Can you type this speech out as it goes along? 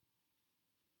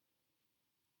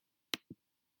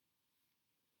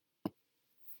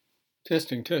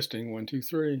Testing, testing, one, two,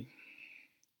 three.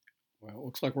 Well, it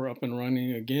looks like we're up and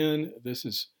running again. This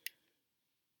is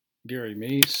Gary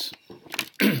Meese,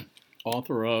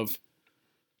 author of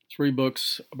 3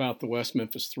 books about the West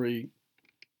Memphis 3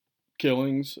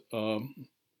 killings, Blood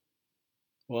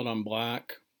on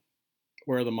Black,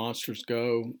 Where the Monsters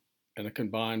Go, and a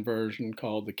combined version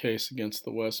called The Case Against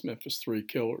the West Memphis 3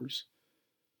 Killers.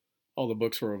 All the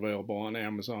books are available on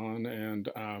Amazon, and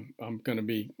I'm going to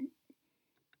be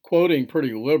quoting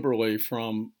pretty liberally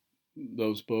from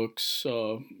those books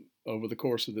over the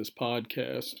course of this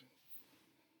podcast.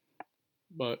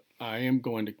 But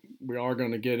we are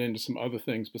going to get into some other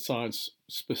things besides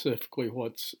specifically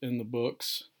what's in the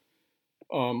books.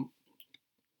 I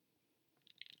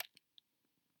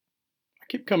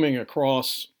keep coming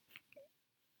across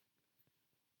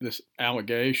this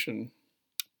allegation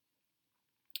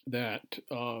that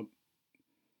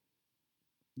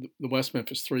the West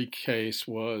Memphis 3 case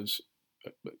was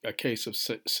a case of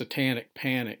satanic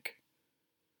panic,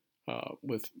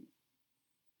 with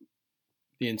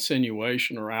the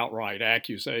insinuation or outright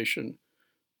accusation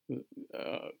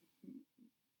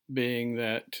being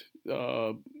that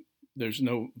there's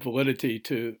no validity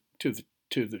to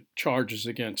the charges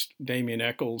against Damian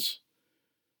Eccles,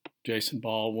 Jason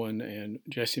Baldwin, and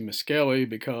Jesse Miskelly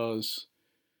because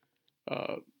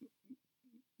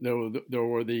there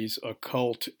were these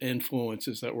occult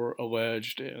influences that were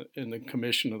alleged in the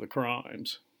commission of the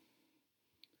crimes.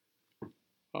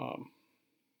 I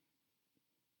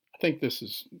think this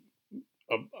is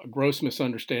a gross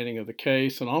misunderstanding of the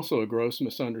case and also a gross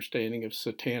misunderstanding of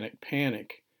satanic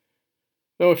panic.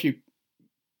 Though if you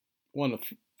want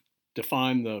to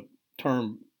define the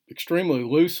term extremely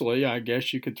loosely, I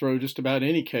guess you could throw just about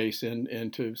any case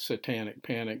into satanic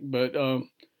panic. But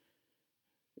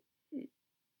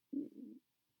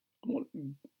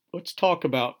let's talk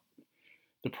about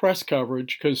the press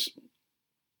coverage, because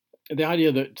the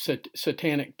idea that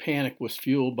satanic panic was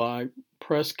fueled by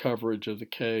press coverage of the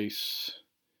case,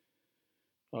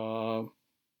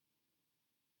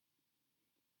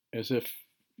 as if,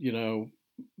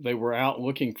 they were out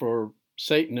looking for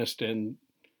Satanists and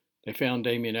they found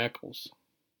Damian Eccles.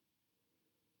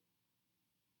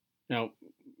 Now,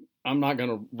 I'm not going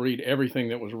to read everything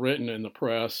that was written in the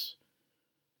press,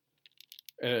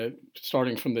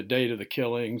 starting from the date of the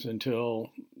killings until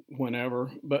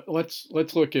whenever. But let's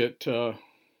look at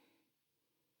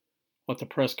what the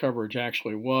press coverage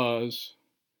actually was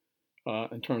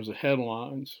in terms of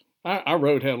headlines. I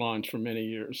wrote headlines for many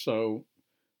years, so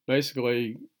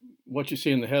basically what you see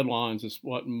in the headlines is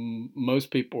what most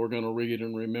people are going to read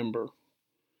and remember,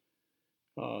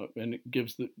 and it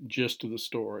gives the gist of the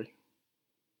story.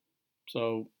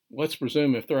 So let's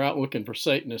presume if they're out looking for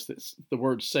Satanists, that the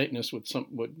word Satanist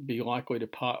would be likely to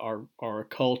are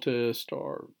occultist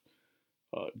or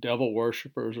devil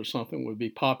worshippers or something would be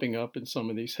popping up in some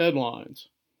of these headlines.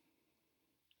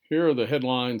 Here are the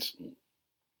headlines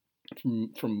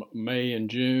from May and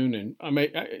June, and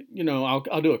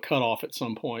I'll do a cutoff at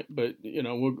some point, but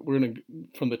we're going to,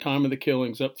 from the time of the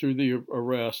killings up through the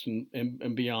arrest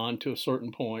and beyond to a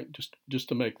certain point, just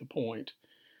to make the point.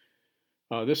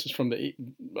 This is from the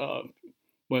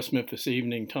West Memphis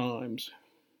Evening Times.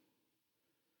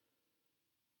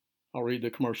 I'll read the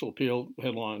commercial appeal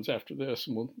headlines after this,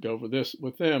 and we'll go over this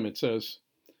with them. It says,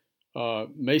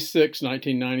 May 6,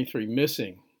 1993,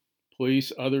 missing.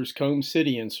 Police, others comb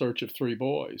city in search of 3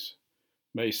 boys.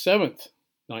 May 7th,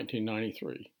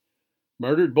 1993,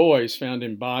 murdered boys found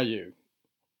in Bayou.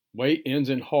 Wait ends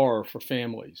in horror for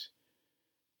families.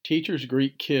 Teachers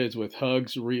greet kids with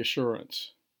hugs,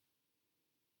 reassurance.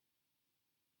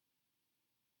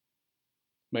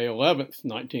 May 11th,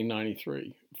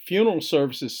 1993, funeral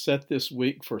services set this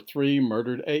week for 3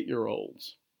 murdered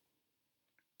 8-year-olds.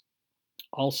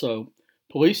 Also,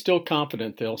 police still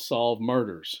confident they'll solve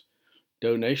murders.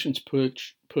 Donations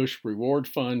push reward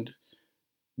fund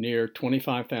near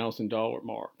 $25,000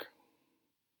 mark.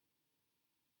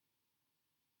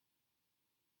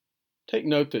 Take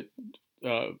note that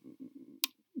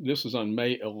this is on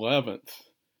May 11th,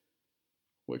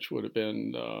 which would have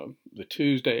been the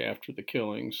Tuesday after the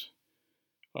killings.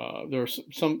 There's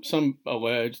some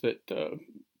allege that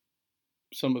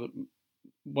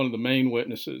one of the main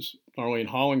witnesses, Arlene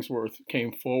Hollingsworth,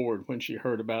 came forward when she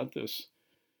heard about this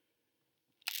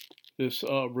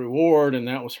reward, and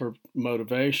that was her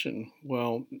motivation.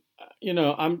 Well,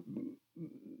 I'm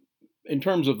in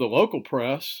terms of the local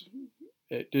press,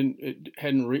 it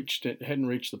hadn't reached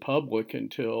the public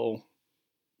until,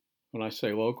 when I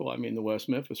say local, I mean the West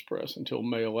Memphis press, until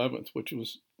May 11th, which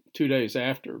was 2 days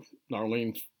after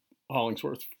Arlene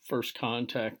Hollingsworth first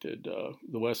contacted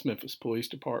the West Memphis Police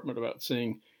Department about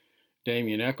seeing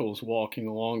Damian Eccles walking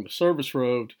along the service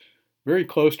road very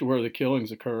close to where the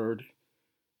killings occurred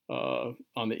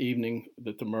on the evening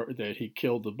that he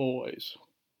killed the boys.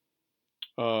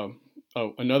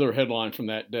 Another headline from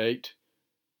that date: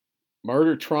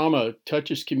 murder trauma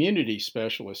touches community,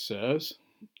 specialist says.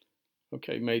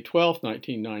 Okay, May 12,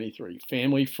 1993.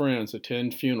 Family friends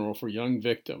attend funeral for young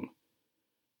victim.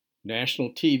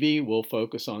 National TV will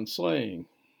focus on slayings.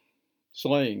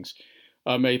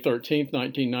 May 13,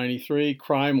 1993.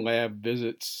 Crime lab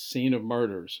visits scene of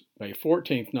murders. May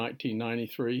 14,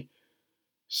 1993.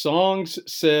 Songs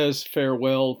says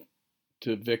farewell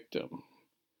to victim.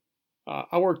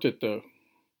 I worked at the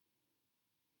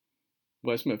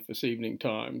West Memphis Evening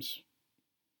Times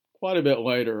quite a bit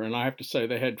later, and I have to say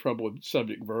they had trouble with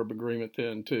subject-verb agreement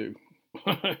then too.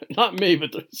 Not me,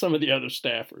 but some of the other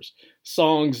staffers.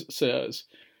 Songs says,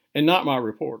 and not my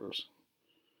reporters.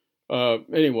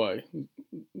 Anyway,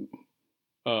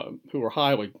 who are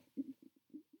highly,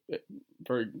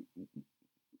 very,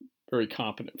 very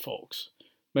competent folks.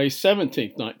 May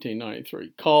 17th,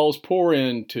 1993. Calls pour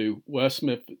in to West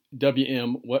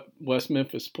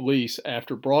Memphis Police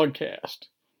after broadcast.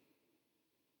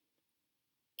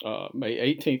 May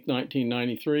 18th,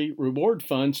 1993. Reward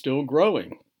fund still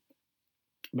growing.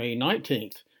 May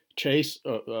 19th. Chase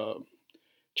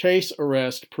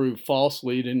arrest proved false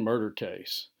lead in murder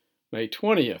case. May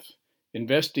 20th.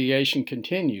 Investigation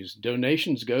continues.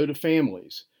 Donations go to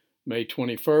families. May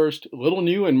 21st. Little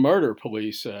new in murder,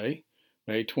 police say.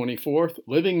 May 24th,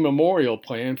 living memorial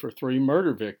plan for 3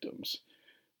 murder victims.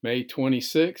 May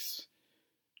 26th,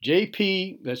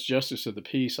 JP, that's Justice of the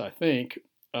Peace, I think,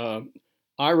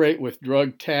 irate with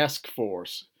drug task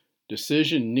force,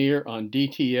 decision near on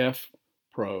DTF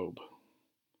probe.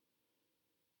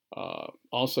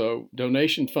 Also,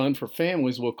 donation fund for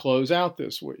families will close out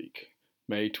this week.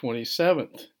 May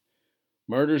 27th,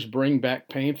 murders bring back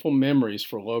painful memories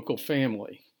for local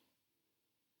family.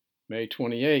 May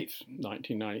 28th,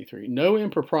 1993. No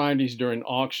improprieties during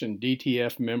auction,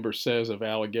 DTF member says of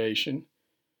allegation.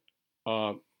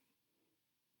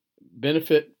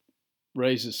 Benefit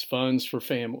raises funds for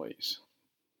families.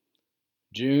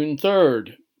 June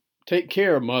 3rd. Take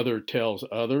care, mother tells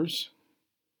others.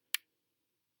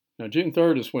 Now, June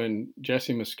 3rd is when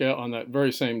Jesse Miskelly, on that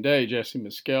very same day, Jesse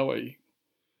Miskelly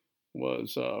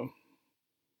was going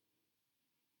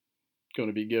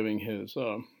to be giving his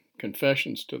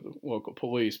confessions to the local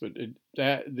police, but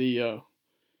that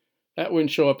wouldn't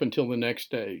show up until the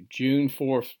next day, June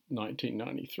 4th,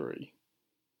 1993.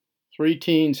 3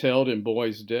 teens held in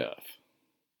boy's death.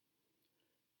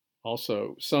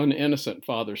 Also, son innocent,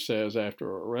 father says after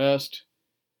arrest.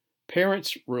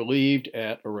 Parents relieved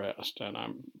at arrest, and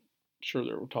I'm sure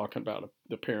they were talking about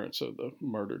the parents of the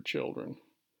murdered children.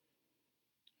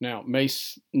 Now,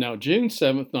 June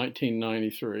 7th,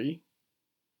 1993.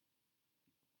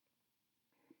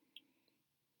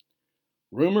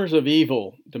 Rumors of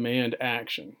evil demand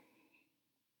action.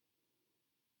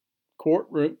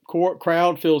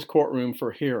 Crowd fills courtroom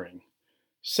for hearing.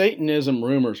 Satanism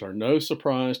rumors are no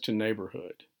surprise to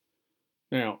neighborhood.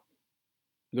 Now,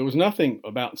 there was nothing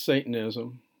about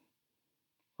Satanism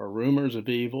or rumors of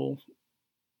evil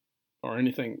or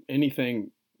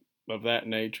anything of that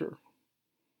nature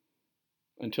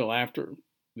until after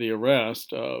the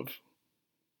arrest of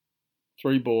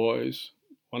 3 boys,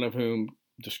 one of whom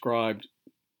described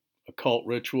occult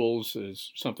rituals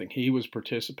as something he was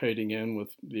participating in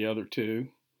with the other 2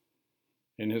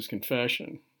 in his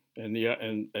confession, and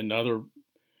the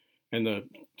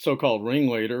so-called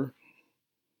ringleader,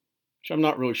 which I'm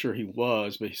not really sure he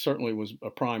was, but he certainly was a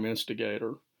prime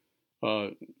instigator.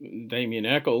 Damian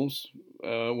Eccles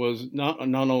was not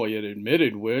only an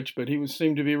admitted witch, but he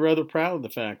seemed to be rather proud of the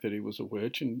fact that he was a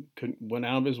witch and went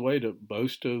out of his way to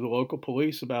boast to the local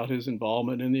police about his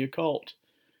involvement in the occult.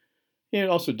 He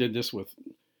also did this with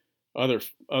other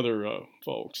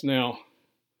folks. Now,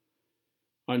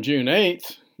 on June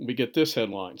 8th, we get this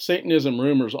headline: Satanism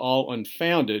rumors all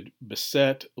unfounded,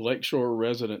 Bissett Lakeshore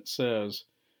resident says.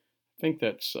 I think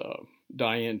that's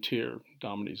Diane Tier,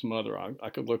 Dominie's mother. I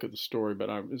could look at the story, but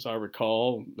as I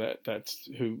recall, that's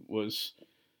who was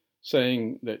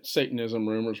saying that Satanism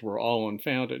rumors were all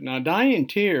unfounded. Now, Diane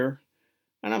Tier,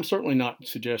 and I'm certainly not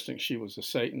suggesting she was a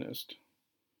Satanist.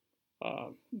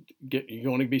 You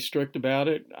want to be strict about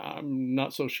it? I'm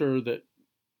not so sure that,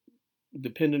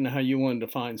 depending on how you want to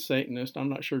define Satanist, I'm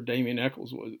not sure Damian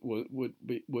Eccles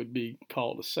would be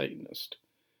called a Satanist.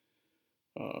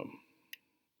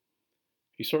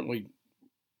 He certainly,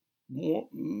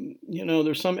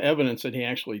 there's some evidence that he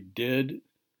actually did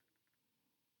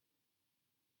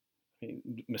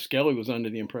Miskelly was under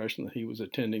the impression that he was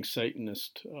attending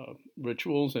Satanist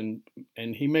rituals, and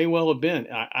he may well have been.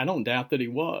 I don't doubt that he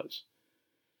was,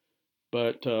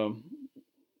 but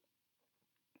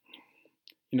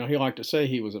he liked to say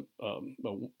he was a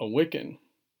Wiccan,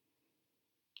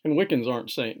 and Wiccans aren't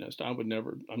Satanists. I'm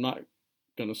not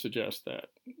going to suggest that,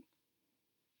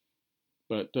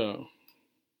 but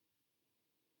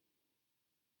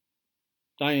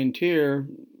Diane Tier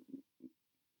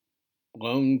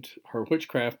loaned her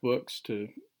witchcraft books to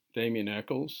Damien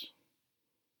Eccles.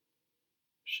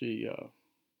 She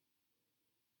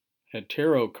had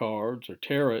tarot cards, or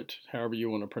tarot, however you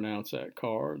want to pronounce that,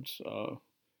 cards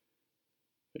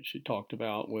that she talked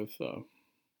about with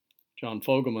John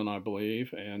Fogelman, I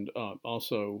believe, and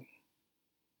also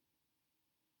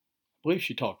I believe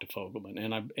she talked to Fogelman,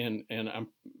 and I'm in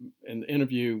the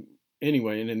interview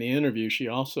anyway. And in the interview, she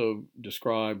also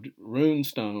described rune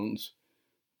stones,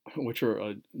 which are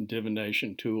a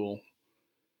divination tool,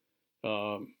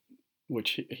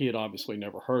 which he had obviously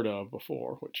never heard of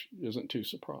before, which isn't too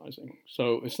surprising.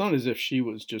 So it's not as if she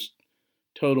was just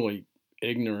totally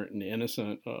ignorant and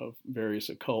innocent of various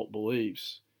occult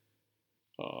beliefs.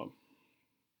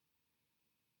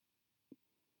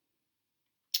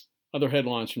 Other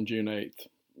headlines from June 8th.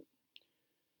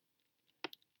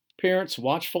 Parents'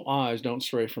 watchful eyes don't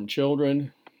stray from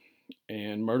children,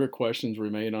 and murder questions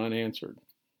remain unanswered.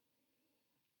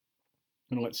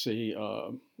 And let's see,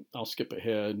 I'll skip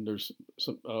ahead. There's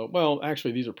some,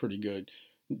 actually, these are pretty good.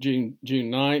 June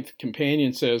 9th,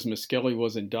 companion says Miskelly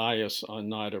was in Dias on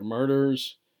night of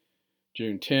murders.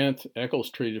 June 10th, Eccles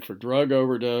treated for drug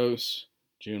overdose.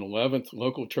 June 11th,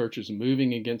 local churches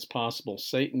moving against possible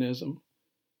Satanism.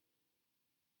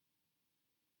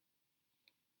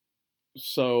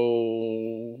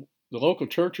 So the local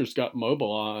churches got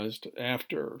mobilized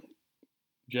after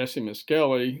Jesse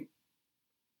Miskelly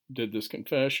did this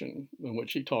confession in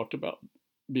which he talked about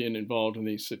being involved in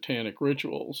these satanic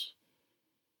rituals,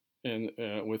 and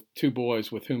with two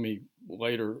boys with whom he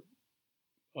later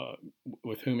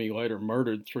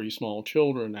murdered 3 small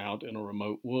children out in a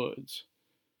remote woods.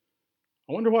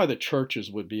 I wonder why the churches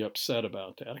would be upset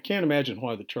about that. I can't imagine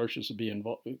why the churches would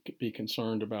be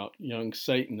concerned about young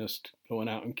Satanists going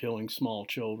out and killing small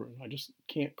children. I just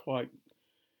can't quite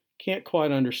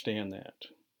understand that.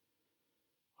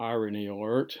 Irony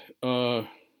alert. And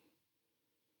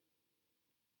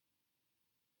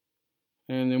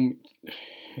then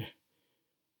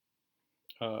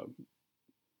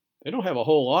they don't have a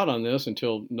whole lot on this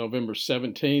until November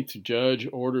 17th. Judge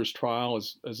orders trial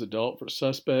as adult for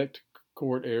suspect.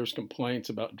 Court airs complaints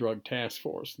about drug task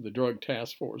force. The drug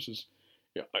task force is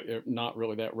not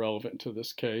really that relevant to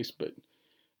this case, but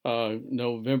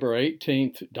November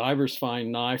 18th, divers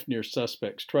find knife near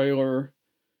suspect's trailer.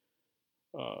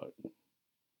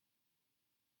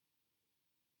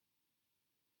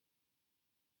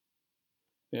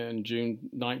 And June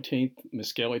 19th,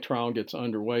 Miskelly trial gets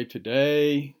underway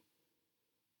today.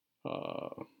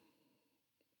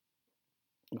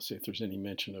 Let's see if there's any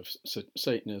mention of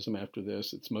Satanism after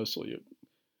this. It's mostly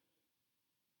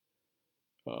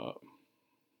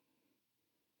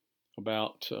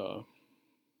about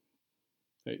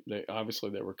they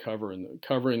obviously they were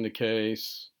covering the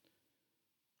case.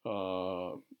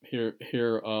 Here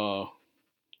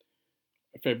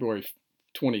February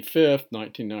 25th,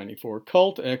 1994.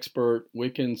 Cult expert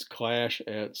Wiccans clash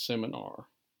at seminar.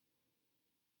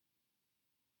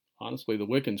 Honestly, the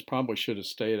Wiccans probably should have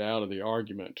stayed out of the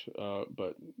argument,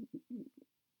 but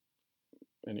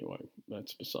anyway,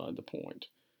 that's beside the point,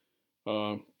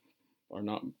 or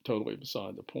not totally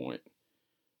beside the point.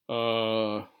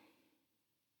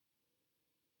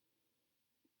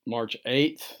 March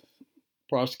 8th,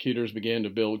 prosecutors began to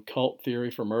build cult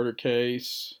theory for murder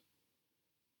case.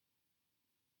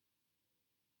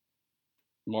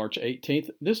 March 18th,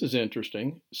 this is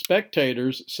interesting.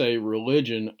 Spectators say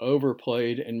religion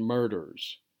overplayed in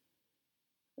murders.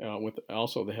 With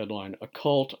also the headline,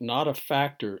 occult not a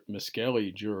factor,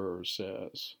 Miskelly juror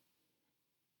says.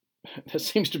 That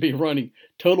seems to be running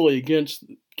totally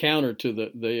counter to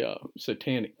the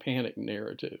Satanic Panic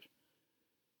narrative.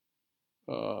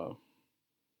 And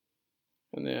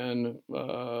then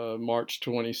March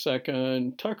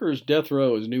 22nd, Tucker's death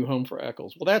row is new home for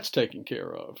Eccles. Well, that's taken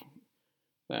care of.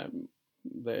 That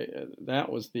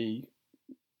was the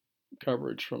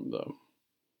coverage from the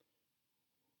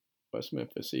West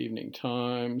Memphis Evening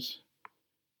Times.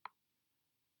 I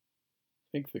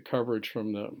think the coverage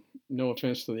from no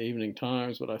offense to the Evening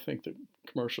Times, but I think the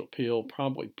Commercial Appeal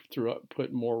probably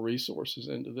put more resources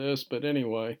into this. But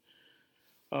anyway,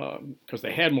 because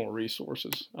they had more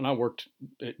resources, and I worked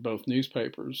at both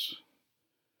newspapers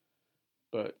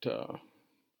but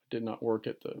did not work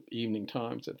at the evening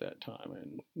times at that time.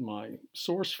 And my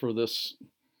source for this,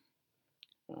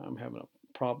 I'm having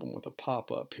a problem with a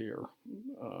pop-up here.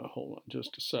 Hold on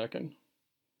just a second.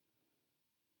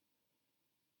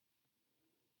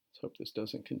 Let's hope this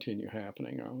doesn't continue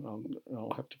happening.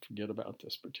 I'll have to forget about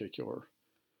this particular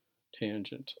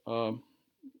tangent.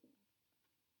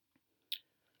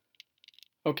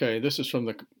 Okay, this is from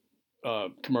the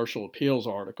commercial appeals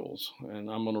articles, and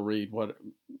I'm going to read what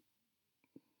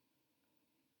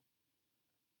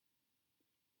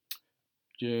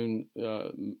May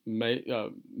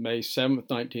 7th,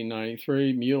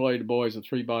 1993, mutilated boys of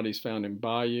 3 bodies found in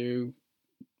bayou.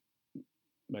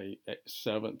 May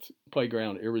 7th,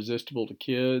 playground irresistible to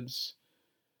kids.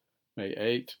 May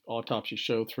 8th, autopsy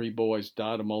show 3 boys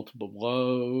died of multiple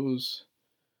blows.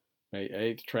 May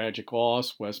 8th, tragic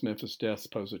loss, West Memphis deaths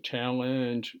pose a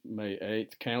challenge. May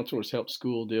 8th, counselors help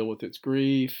school deal with its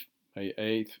grief. May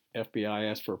 8th, FBI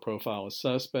asked for a profile of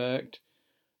suspect.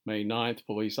 May 9th,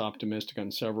 police optimistic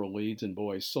on several leads in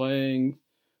boys slaying.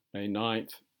 May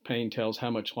 9th, Payne tells how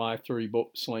much life 3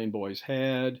 slain boys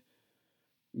had.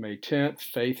 May 10th,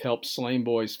 faith helps slain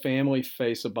boys' family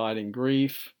face abiding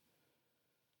grief.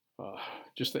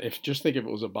 Just think if it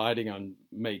was abiding on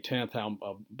May 10th, how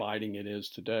abiding it is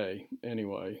today.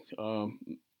 Anyway,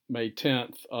 May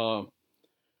 10th,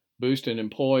 boost in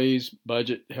employees,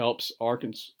 budget helps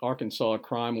Arkansas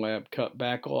crime lab cut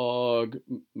backlog.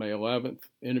 May 11th,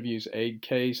 interviews aid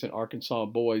case in Arkansas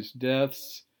boys'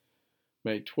 deaths.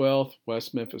 May 12th,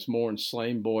 West Memphis mourns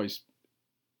slain boys'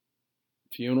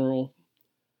 funeral.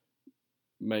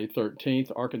 May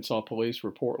 13th, Arkansas police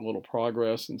report little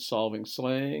progress in solving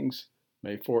slayings.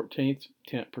 May 14th,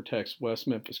 tent protects West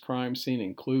Memphis crime scene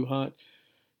in clue hunt.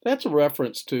 That's a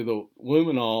reference to the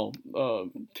luminol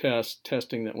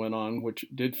testing that went on, which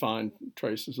did find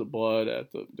traces of blood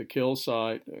at the kill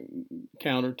site,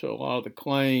 counter to a lot of the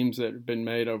claims that have been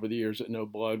made over the years that no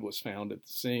blood was found at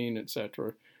the scene,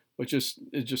 etc., which is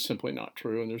just simply not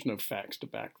true, and there's no facts to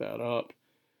back that up.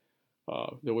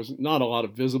 There was not a lot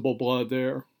of visible blood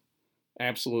there.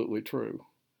 Absolutely true.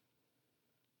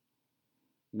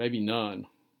 Maybe none.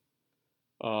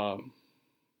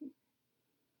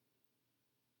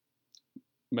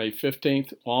 May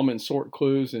 15th, lawmen sort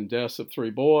clues in deaths of 3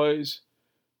 boys.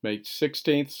 May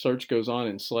 16th, search goes on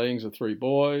in slayings of 3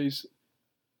 boys.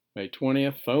 May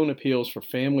 20th, phone appeals for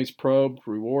families probed,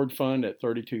 reward fund at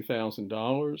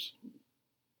 $32,000.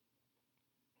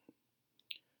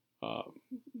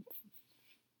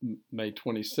 May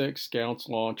 26th, scouts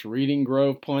launch Reading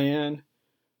Grove plan.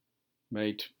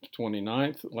 May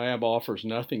 29th, lab offers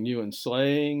nothing new in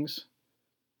slayings.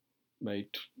 May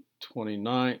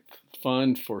 29th,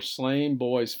 fund for slain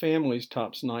boys' families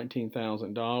tops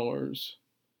 $19,000.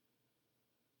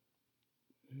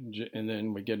 And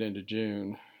then we get into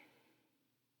June.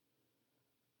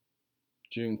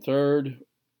 June 3rd,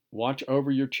 watch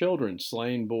over your children.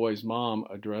 Slain boy's mom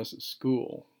addresses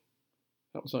school.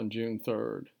 That was on June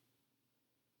 3rd.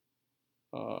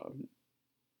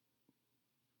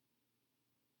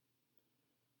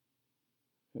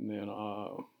 And then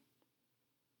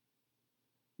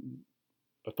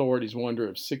authorities wonder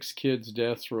if 6 kids'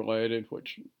 deaths related,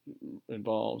 which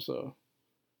involves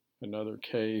another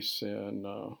case in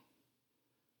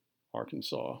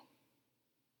Arkansas.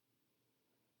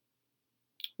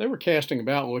 They were casting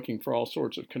about looking for all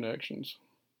sorts of connections.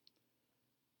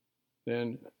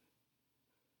 Then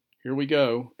here we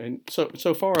go. And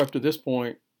so far up to this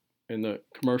point in the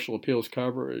commercial appeals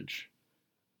coverage,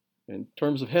 in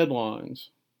terms of headlines,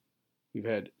 we've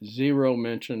had 0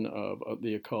 mention of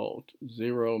the occult,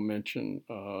 0 mention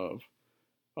of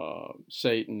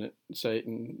Satan,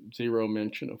 0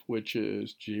 mention of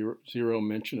witches, 0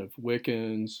 mention of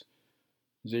Wiccans,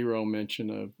 0 mention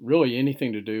of really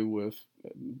anything to do with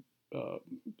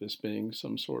this being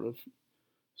some sort of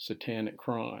satanic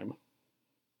crime.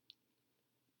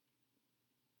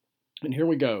 And here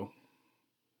we go.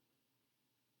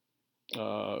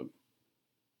 On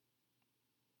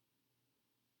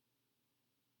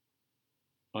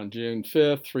June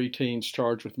 5th, 3 teens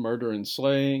charged with murder and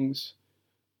slayings.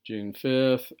 June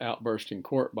 5th, outburst in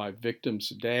court by victim's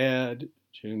dad.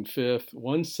 June 5th,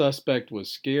 1 suspect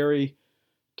was scary,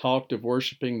 talked of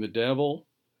worshiping the devil.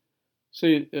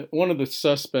 See, one of the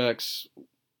suspects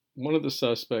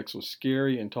was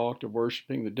scary and talked of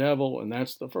worshiping the devil, and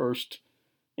that's the first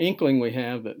inkling we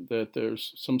have that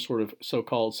there's some sort of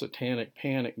so-called satanic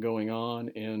panic going on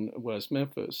in West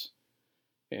Memphis.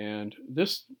 And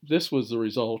this was the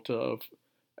result of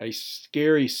a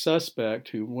scary suspect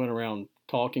who went around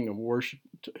talking of worship,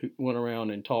 who went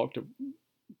around and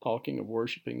talking of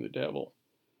worshiping the devil.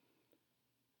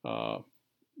 Uh,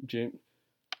 June,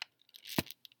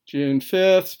 June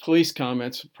 5th, police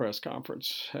comments press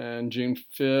conference. And June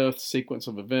 5th, sequence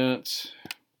of events.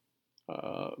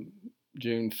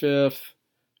 June 5th,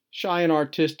 shy and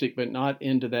artistic, but not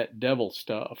into that devil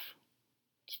stuff.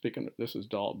 Speaking of, this is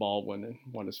Baldwin and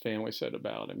what his family said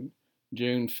about him.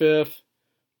 June 5th,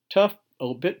 tough,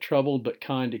 a bit troubled, but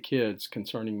kind to kids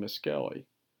concerning Miskelly.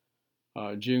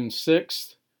 June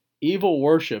 6th, evil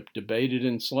worship debated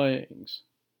in slayings.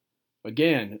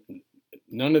 Again,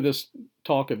 none of this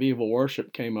talk of evil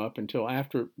worship came up until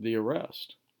after the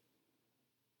arrest.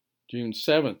 June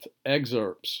 7th,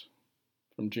 excerpts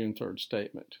from June 3rd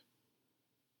statement.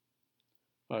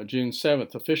 June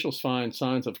 7th, officials find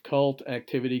signs of cult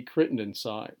activity Crittenden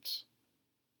sites.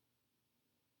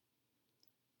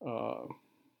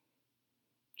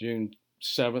 June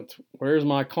 7th, where's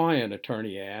my client,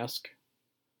 attorney asked.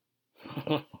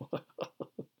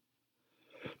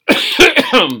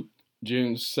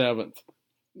 June 7th,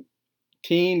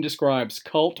 teen describes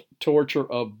cult torture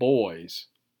of boys.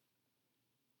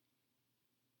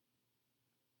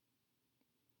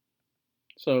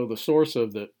 So the source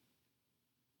of the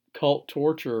cult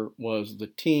torture was the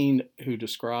teen who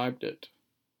described it,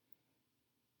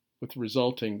 with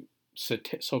resulting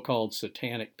so-called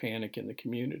satanic panic in the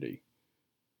community.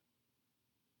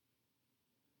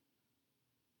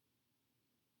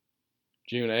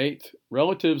 June 8th,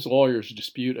 relatives, lawyers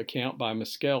dispute account by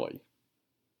Miskelly.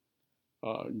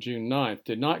 June 9th,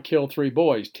 did not kill 3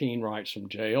 boys, teen writes from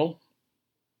jail.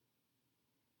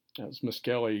 As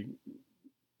Miskelly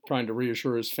trying to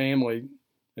reassure his family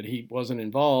that he wasn't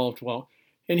involved. Well,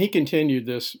 and he continued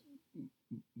this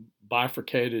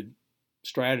bifurcated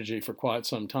strategy for quite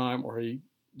some time, where he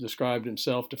described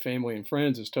himself to family and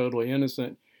friends as totally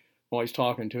innocent while he's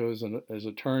talking to his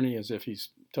attorney as if he's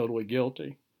totally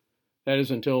guilty. That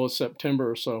is until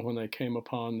September or so, when they came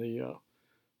upon the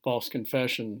false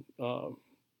confession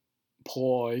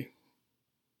ploy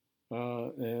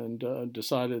and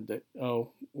decided that,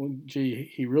 oh, well,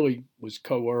 gee, he really was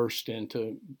coerced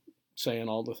into saying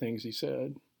all the things he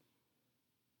said,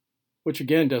 which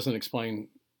again doesn't explain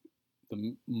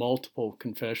the multiple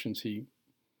confessions he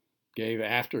gave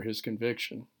after his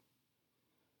conviction.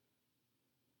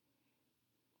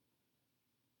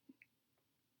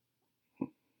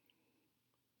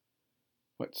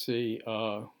 Let's see.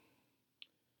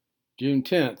 June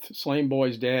 10th, slain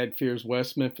boy's dad fears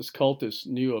West Memphis cultists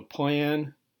knew a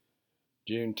plan.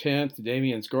 June 10th,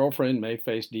 Damien's girlfriend may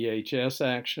face DHS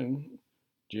action.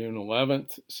 June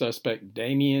 11th, suspect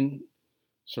Damien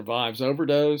survives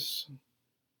overdose.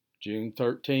 June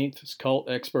 13th, cult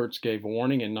experts gave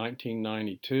warning in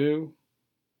 1992.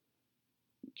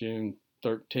 June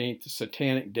 13th,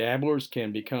 satanic dabblers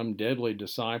can become deadly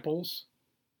disciples.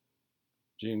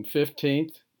 June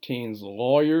 15th, teens'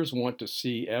 lawyers want to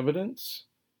see evidence.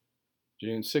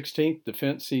 June 16th,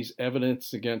 defense sees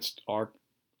evidence against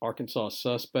Arkansas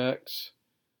suspects.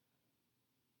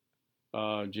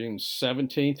 June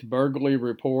 17th, burglary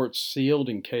reports sealed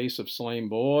in case of slain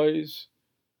boys.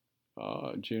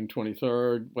 June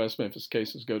 23rd, West Memphis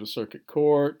cases go to circuit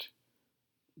court.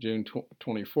 June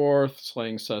 24th,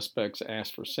 slaying suspects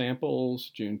ask for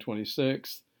samples. June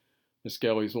 26th,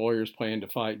 Miskelly's lawyers plan to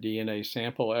fight DNA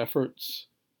sample efforts.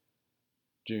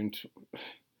 A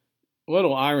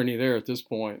little irony there at this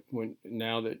point, when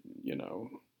now that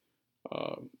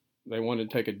they wanted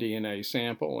to take a DNA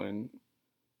sample, and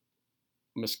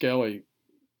Miskelly,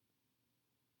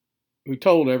 who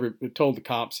told the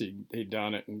cops he'd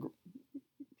done it in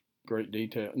great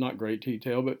detail, not great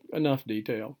detail, but enough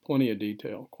detail, plenty of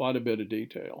detail, quite a bit of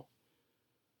detail.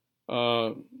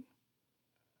 Doesn't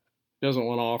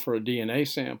want to offer a DNA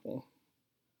sample,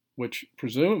 which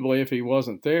presumably, if he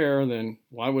wasn't there, then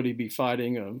why would he be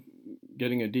fighting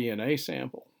getting a DNA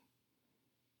sample?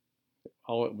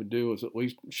 All it would do is at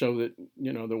least show that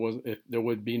there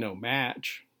would be no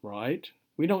match, right?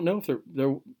 We don't know if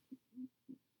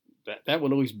that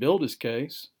would at least build his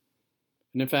case.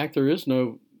 And in fact, there is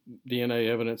no DNA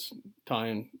evidence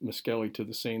tying Miskelly to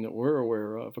the scene that we're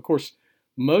aware of. Of course,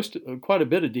 quite a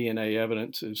bit of DNA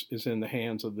evidence is in the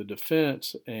hands of the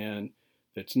defense, and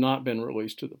it's not been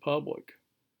released to the public.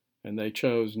 And they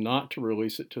chose not to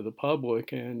release it to the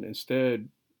public and instead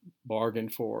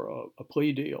bargained for a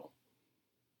plea deal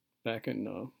back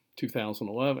in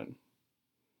 2011.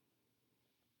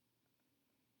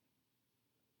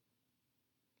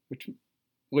 Which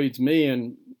leads me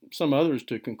and some others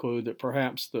to conclude that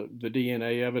perhaps the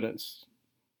DNA evidence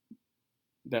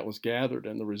that was gathered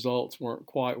and the results weren't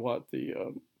quite what the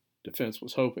defense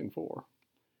was hoping for.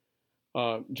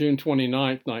 June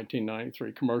 29th,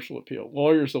 1993, commercial appeal.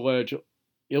 Lawyers allege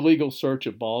illegal search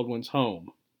of Baldwin's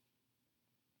home.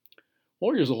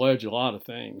 Lawyers allege a lot of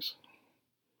things.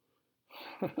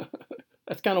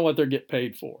 That's kind of what they get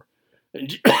paid for. In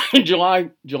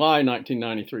July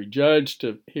 1993, judge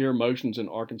to hear motions in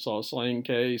Arkansas slaying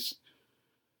case.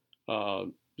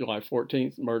 July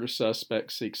 14th, murder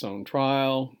suspect seeks own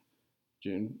trial.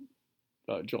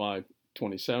 July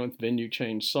 27th, venue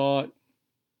change sought.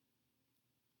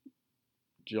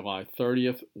 July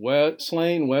 30th,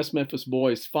 slain West Memphis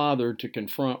boy's father to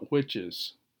confront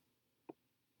witches.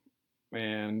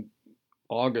 And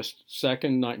August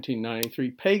 2nd,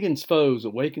 1993, pagans' foes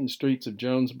awaken streets of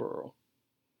Jonesboro.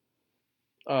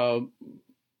 There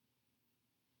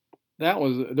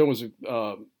was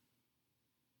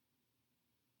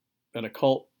an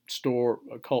occult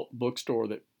bookstore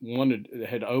that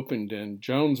had opened in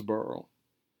Jonesboro.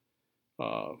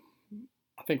 I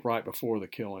think right before the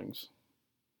killings,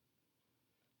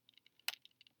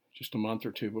 just a month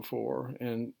or two before,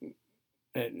 and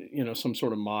some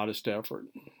sort of modest effort.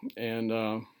 And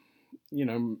I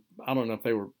don't know if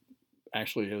they were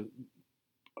actually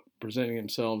presenting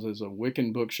themselves as a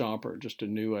Wiccan bookshop or just a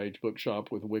New Age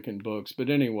bookshop with Wiccan books. But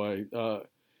anyway,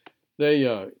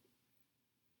 they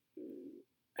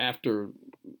after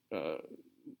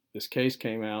this case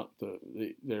came out,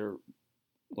 their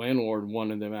landlord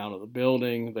wanted them out of the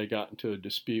building. They got into a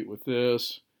dispute with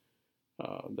this.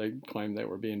 They claimed they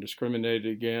were being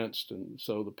discriminated against, and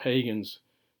so the pagans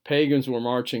were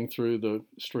marching through the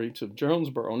streets of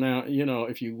Jonesboro. Now,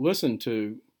 if you listen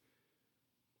to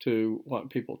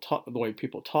what people talk, the way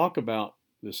people talk about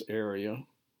this area,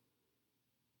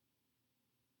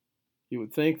 you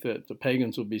would think that the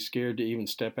pagans would be scared to even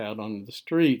step out onto the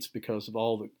streets because of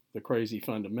all the crazy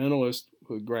fundamentalists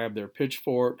who would grab their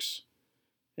pitchforks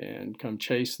and come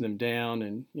chase them down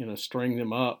and string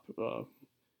them up,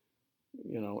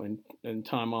 in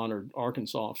time-honored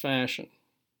Arkansas fashion.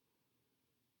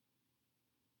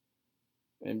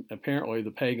 And apparently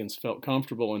the pagans felt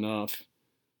comfortable enough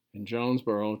in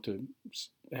Jonesboro to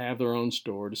have their own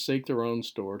store, to seek their own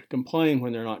store, to complain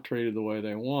when they're not treated the way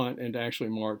they want, and to actually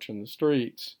march in the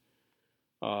streets.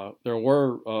 There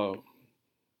were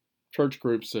church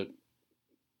groups that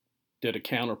did a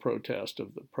counter-protest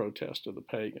of the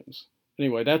pagans.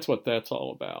 Anyway, that's what that's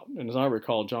all about. And as I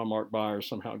recall, John Mark Byers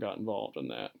somehow got involved in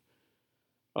that.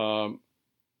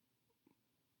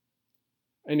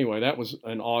 Anyway, that was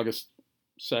on August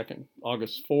 2nd.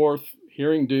 August 4th,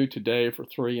 hearing due today for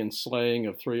 3 and slaying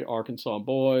of 3 Arkansas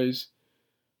boys.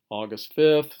 August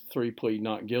 5th, 3 plead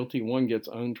not guilty. 1 gets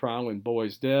own trial in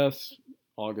boys' deaths.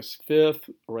 August 5th,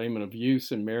 arraignment of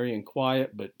youths in merry and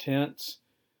quiet but tense.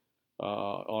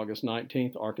 August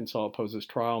 19th, Arkansas opposes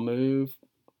trial move.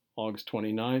 August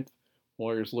 29th,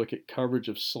 lawyers look at coverage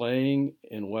of slayings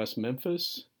in West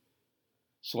Memphis.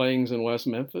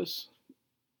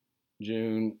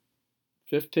 June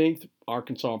 15th,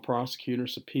 Arkansas prosecutor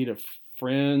subpoena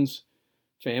friends,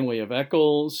 family of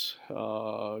Eccles.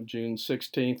 June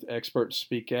 16th, experts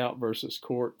speak out versus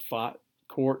court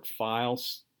file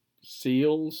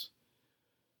seals.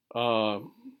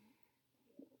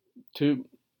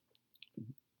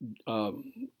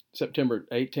 September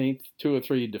 18th, 2 or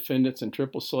 3 defendants in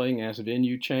triple slaying as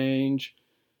venue change.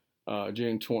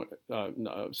 September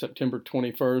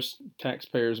 21st,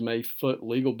 taxpayers may foot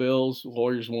legal bills.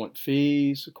 Lawyers want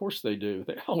fees. Of course they do.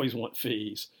 They always want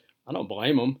fees. I don't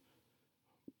blame them.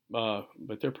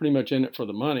 But they're pretty much in it for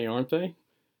the money, aren't they?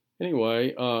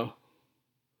 Anyway, I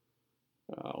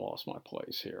lost my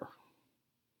place here.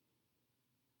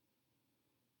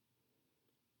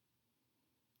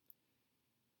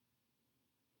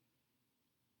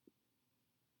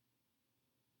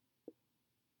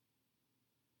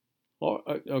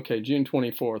 Okay, June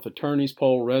 24th, attorneys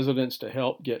poll residents to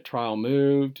help get trial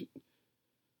moved.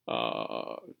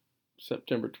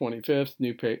 September 25th,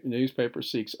 newspaper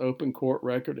seeks open court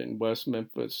record in West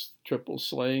Memphis triple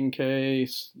slaying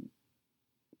case.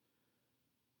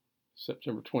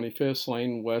 September 25th,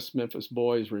 slain West Memphis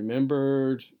boys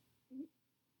remembered.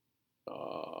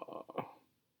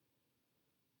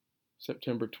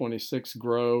 September 26th,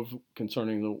 Grove,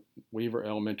 concerning the Weaver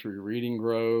Elementary Reading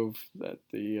Grove that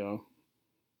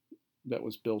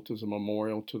was built as a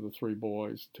memorial to the 3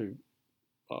 boys, to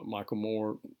Michael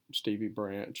Moore, Stevie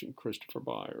Branch, and Christopher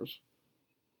Byers.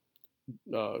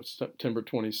 September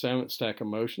 27th, stack of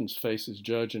motions faces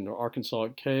judge in the Arkansas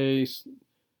case.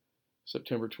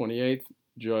 September 28th,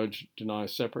 judge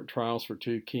denies separate trials for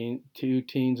 2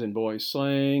 teens and boys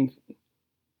slaying.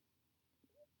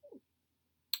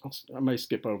 I may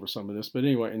skip over some of this, but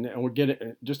anyway, and we'll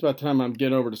just about the time I'm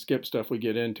getting over to skip stuff, we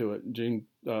get into it.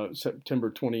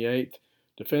 September 28th,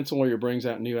 Defense lawyer brings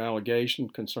out new allegation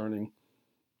concerning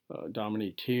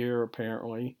Dominique Tier,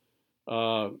 apparently.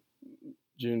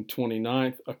 June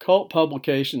 29th, occult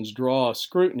publications draw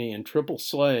scrutiny in triple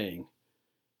slaying.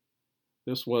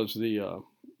 This was the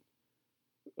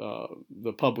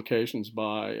publications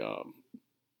by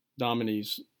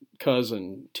Dominique's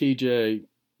cousin, TJ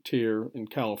Tier, in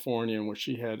California, in which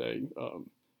she had a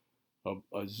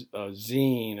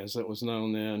zine, as it was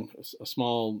known then, a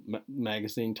small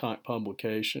magazine type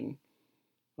publication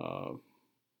that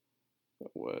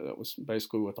was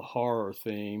basically with a horror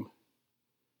theme.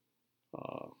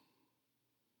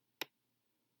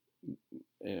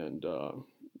 And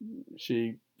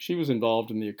she was involved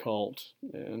in the occult,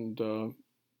 and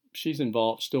she's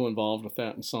still involved with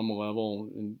that in some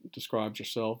level, and describes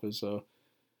herself as a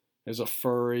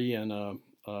furry and a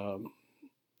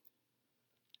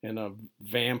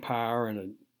vampire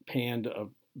and a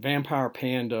vampire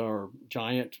panda or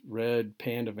giant red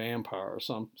panda vampire, or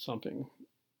something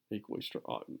equally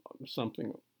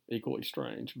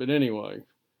strange. But anyway,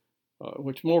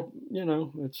 which more,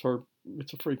 it's a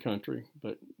free country,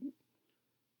 but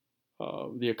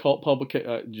the occult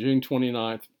June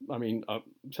 29th,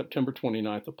 September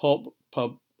 29th,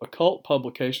 occult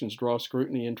publications draw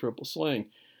scrutiny in triple slaying.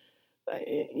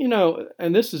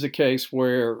 And this is a case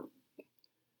where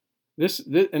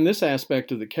in this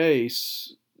aspect of the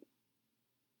case,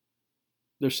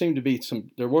 there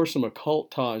were some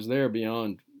occult ties there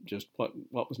beyond just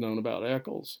what was known about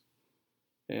Eccles.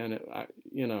 And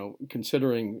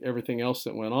considering everything else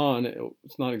that went on,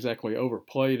 it's not exactly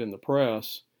overplayed in the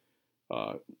press.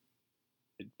 It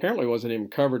apparently wasn't even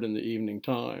covered in the Evening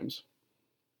Times.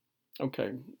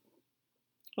 Okay,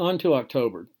 on to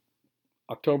October.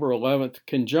 October 11th,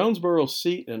 can Jonesboro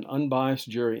seat an unbiased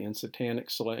jury in satanic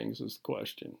slayings is the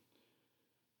question.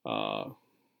 October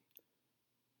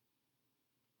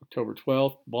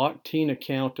 12th, block teen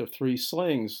account of 3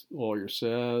 slayings, lawyer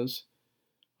says.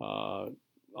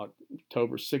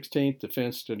 October 16th,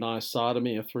 defense denies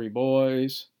sodomy of 3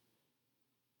 boys.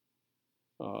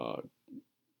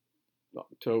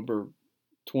 October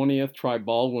 20th, try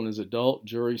Baldwin as adult.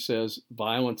 Jury says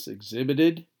violence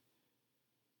exhibited.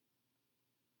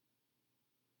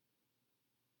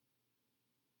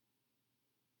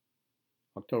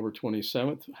 October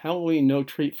 27th, Halloween no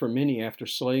treat for many after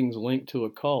slayings linked to a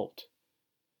cult.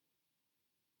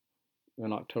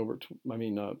 And October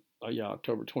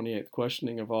 28th,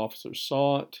 questioning of officers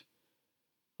sought.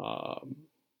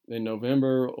 In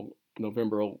November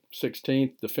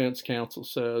 16th, defense counsel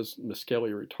says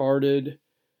Miskelly retarded.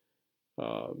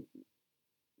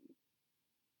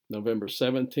 November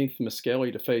 17th,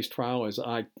 Miskelly to face trial as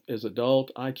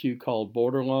adult, IQ called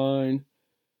borderline.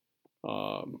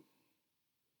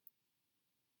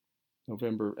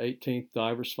 November 18th,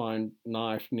 divers find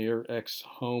knife near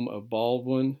ex-home of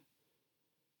Baldwin.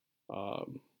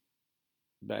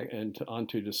 Back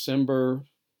onto December.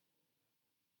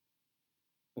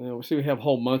 We have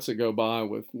whole months that go by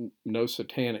with no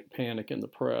satanic panic in the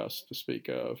press to speak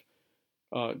of.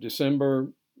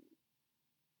 December,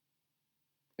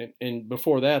 and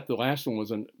before that, the last one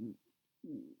was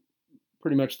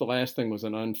pretty much the last thing was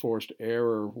an unforced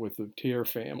error with the Tier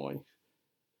family.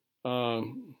 Well,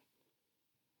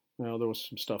 there was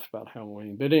some stuff about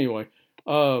Halloween, but anyway,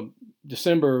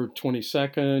 December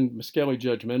 22nd, Miskelly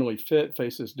judgmentally fit,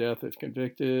 faces death if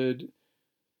convicted.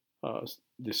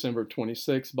 December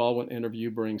 26th, Baldwin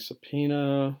interview brings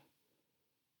subpoena.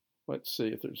 Let's see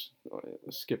if there's,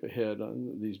 let's skip ahead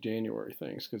on these January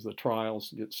things because the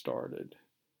trials get started.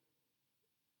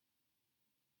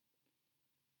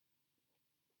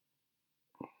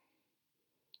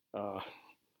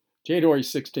 January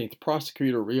 16th,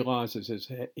 prosecutor realizes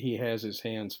he has his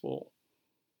hands full.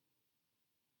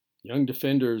 Young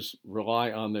defenders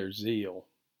rely on their zeal.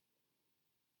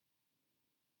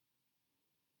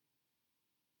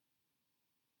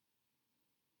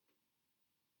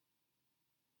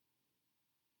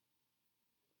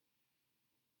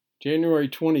 January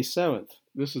 27th,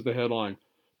 this is the headline.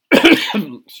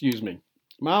 Excuse me.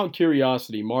 Mild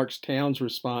curiosity marks town's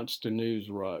response to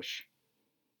news rush.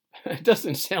 It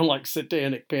doesn't sound like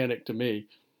Satanic Panic to me.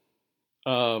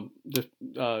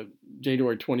 January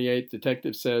 28th,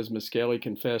 detective says Miskelly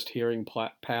confessed hearing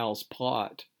pal's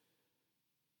plot.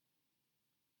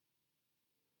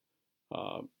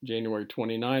 January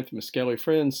 29th, Miskelly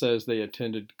friend says they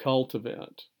attended cult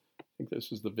event. I think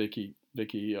this is the Vicky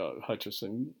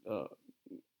Hutchison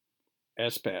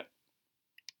SPAT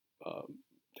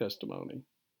testimony.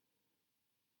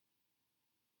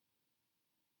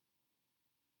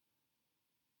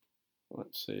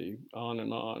 Let's see, on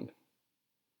and on.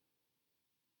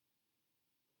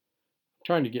 I'm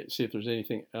trying to see if there's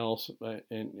anything else,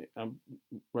 and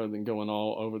rather than going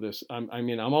all over this, I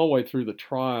mean, I'm all the way through the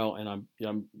trial, and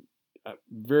I'm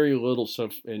very little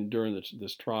stuff during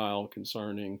this trial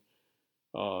concerning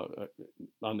on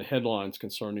the headlines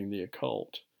concerning the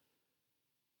occult.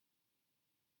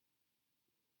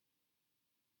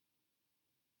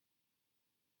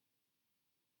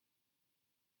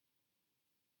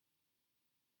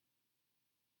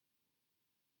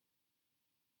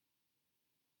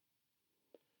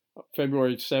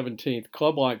 February 17th,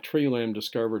 club-like tree limb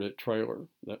discovered at trailer.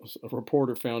 That was a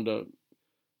reporter found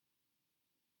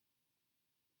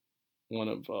one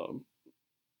of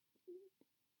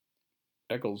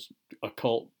Eccles'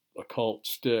 occult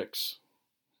sticks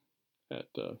at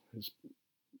his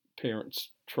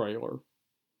parents' trailer.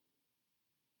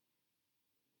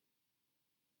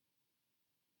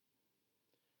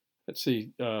 Let's see,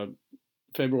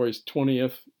 February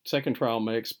 20th, second trial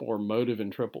may explore motive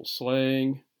in triple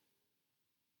slaying.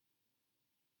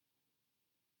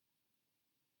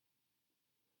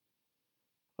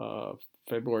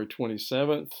 February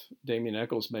 27th, Damien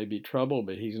Eccles may be trouble,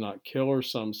 but he's not killer,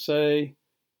 some say.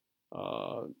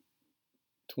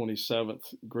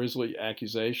 27th, grisly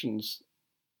accusations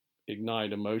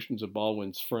ignite emotions of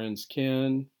Baldwin's friends'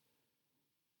 kin.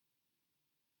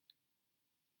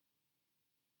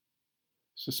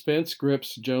 Suspense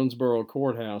grips Jonesboro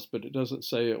Courthouse, but it doesn't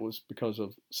say it was because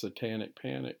of Satanic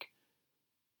Panic.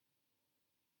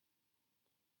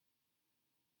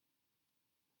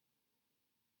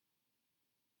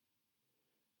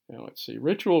 Now let's see.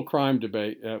 Ritual crime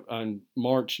debate on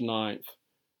March 9th.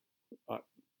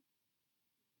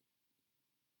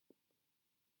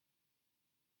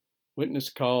 Witness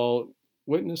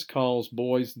calls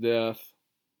boy's death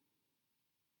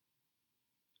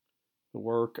the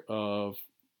work of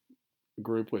a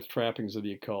group with trappings of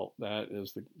the occult. That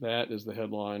is the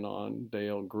headline on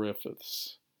Dale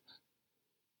Griffiths.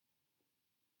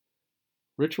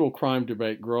 Ritual crime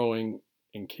debate growing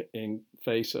in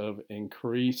face of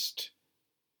increased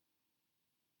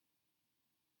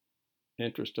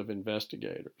interest of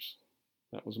investigators.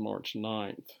 That was March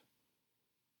 9th.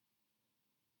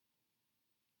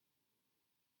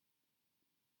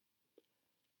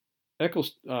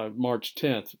 Eccles, March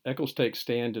 10th, Eccles takes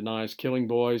stand, denies killing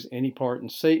boys, any part in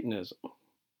Satanism.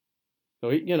 So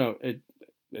he, at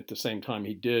the same time,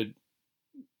 he did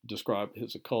describe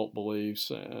his occult beliefs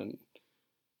and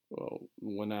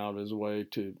went out of his way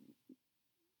to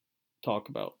talk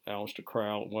about Aleister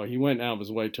Crowley. Well, he went out of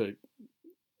his way to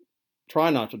try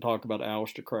not to talk about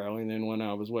Aleister Crowley, and then went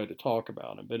out of his way to talk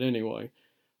about him. But anyway,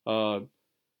 March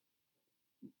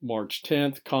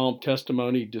 10th, calm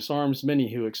testimony disarms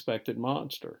many who expected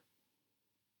monster.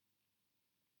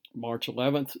 March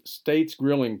 11th, state's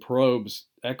grilling probes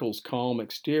Eccles' calm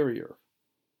exterior.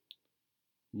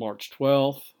 March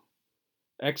 12th,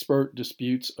 expert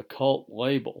disputes occult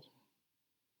label.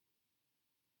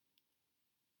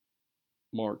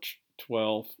 March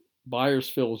 12th, Byers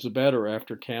feels better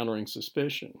after countering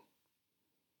suspicion.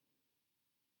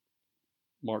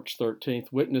 March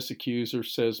 13th, witness accuser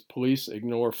says police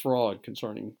ignore fraud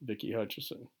concerning Vicki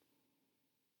Hutchison.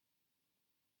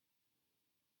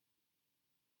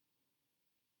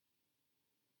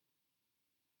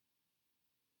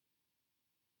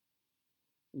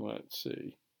 Let's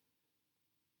see.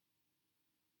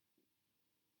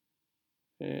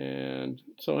 And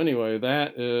so anyway,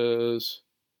 that is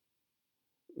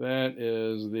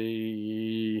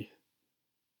the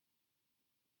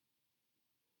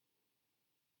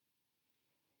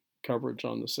coverage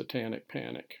on the Satanic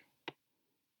Panic.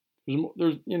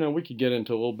 There's we could get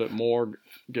into a little bit more,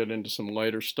 get into some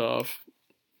later stuff,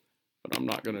 but I'm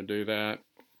not going to do that.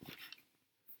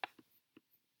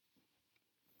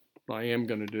 What I am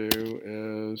going to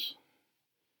do is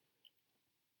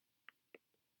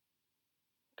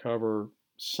cover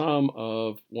some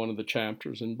of one of the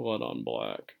chapters in Blood on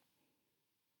Black.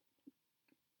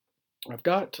 I've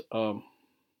got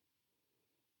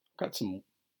some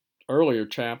earlier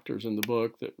chapters in the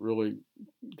book that really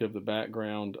give the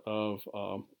background of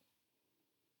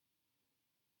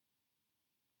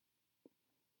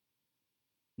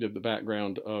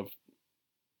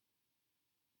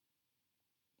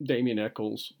Damien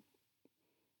Eccles,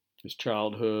 his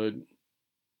childhood,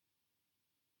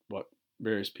 what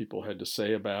various people had to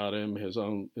say about him, his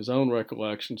own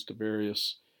recollections to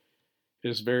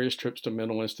his various trips to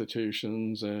mental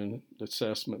institutions and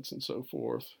assessments and so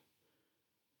forth.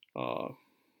 I'm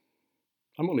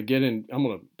going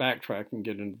to backtrack and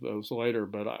get into those later,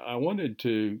 but I wanted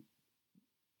to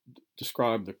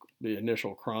describe the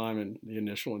initial crime and the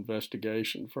initial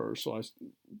investigation first. So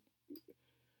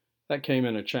That came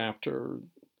in a chapter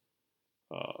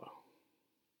a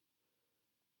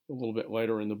little bit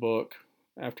later in the book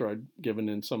after I'd given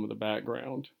in some of the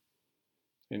background.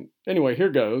 And anyway, here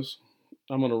goes.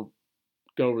 I'm going to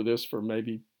go over this for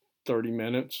maybe 30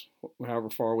 minutes, however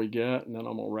far we get, and then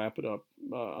I'm going to wrap it up.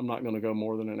 I'm not going to go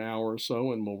more than an hour or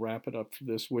so, and we'll wrap it up for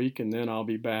this week, and then I'll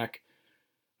be back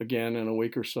again in a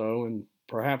week or so, and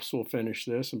perhaps we'll finish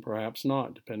this and perhaps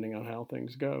not, depending on how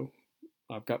things go.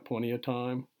 I've got plenty of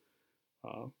time.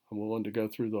 I'm willing to go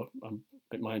through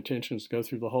my intention is to go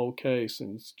through the whole case,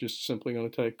 and it's just simply going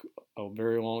to take a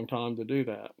very long time to do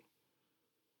that.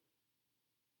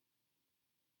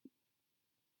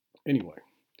 Anyway,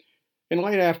 in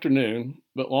late afternoon,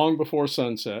 but long before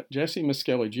sunset, Jesse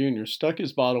Miskelly Jr. stuck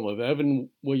his bottle of Evan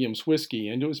Williams whiskey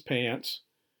into his pants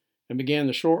and began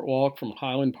the short walk from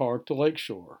Highland Park to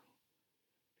Lakeshore.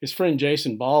 His friend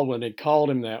Jason Baldwin had called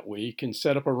him that week and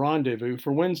set up a rendezvous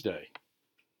for Wednesday.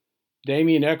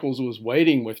 Damian Eccles was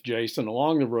waiting with Jason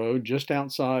along the road just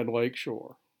outside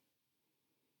Lakeshore.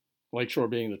 Lakeshore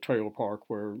being the trailer park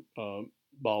where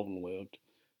Baldwin lived.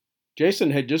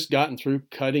 Jason had just gotten through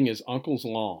cutting his uncle's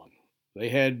lawn. They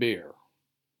had beer.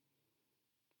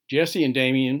 Jesse and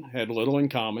Damian had little in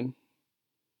common.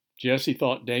 Jesse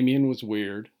thought Damian was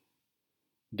weird.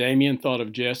 Damian thought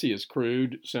of Jesse as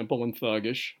crude, simple, and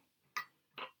thuggish.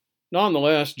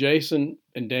 Nonetheless, Jason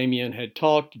and Damian had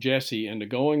talked Jesse into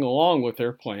going along with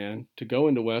their plan to go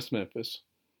into West Memphis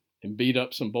and beat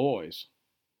up some boys.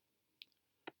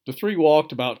 The three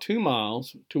walked about 2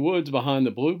 miles to woods behind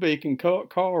the Blue Beacon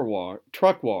truck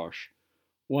wash,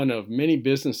 one of many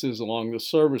businesses along the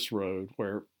service road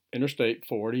where Interstate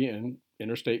 40 and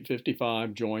Interstate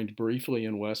 55 joined briefly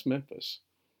in West Memphis.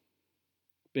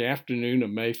 The afternoon of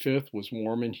May 5th was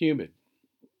warm and humid.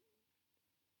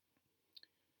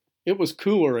 It was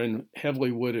cooler in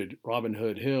heavily wooded Robin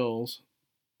Hood Hills.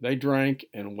 They drank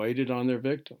and waited on their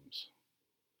victims.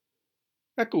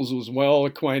 Eccles was well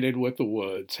acquainted with the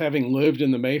woods, having lived in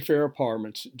the Mayfair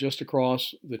apartments just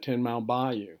across the 10-mile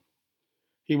bayou.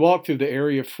 He walked through the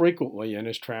area frequently in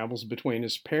his travels between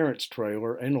his parents'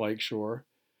 trailer and Lakeshore,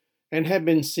 and had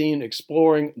been seen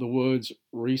exploring the woods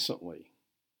recently.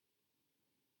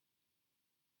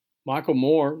 Michael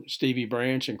Moore, Stevie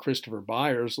Branch, and Christopher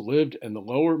Byers lived in the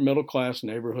lower middle-class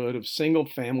neighborhood of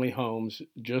single-family homes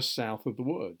just south of the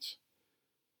woods.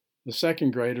 The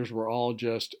second graders were all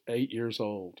just 8 years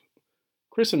old.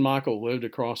 Chris and Michael lived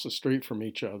across the street from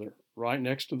each other, right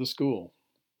next to the school.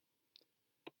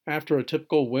 After a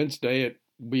typical Wednesday at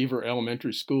Weaver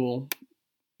Elementary School,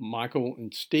 Michael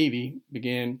and Stevie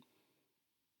began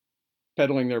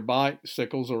pedaling their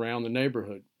bicycles around the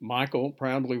neighborhood. Michael,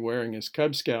 proudly wearing his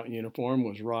Cub Scout uniform,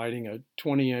 was riding a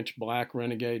 20-inch black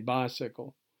Renegade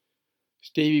bicycle.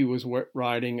 Stevie was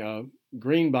riding a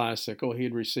green bicycle he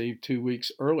had received 2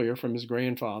 weeks earlier from his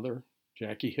grandfather,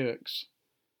 Jackie Hicks.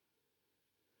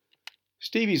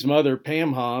 Stevie's mother,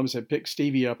 Pam Hobbs, had picked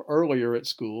Stevie up earlier at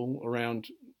school around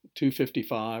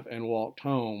 2:55 and walked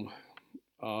home.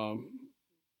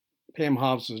 Pam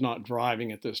Hobbs was not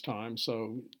driving at this time,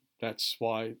 so that's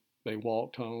why they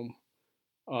walked home.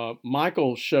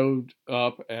 Michael showed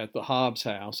up at the Hobbs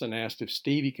house and asked if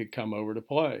Stevie could come over to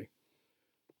play.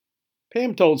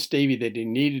 Pam told Stevie that he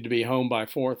needed to be home by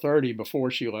 4:30 before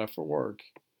she left for work.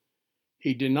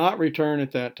 He did not return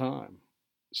at that time.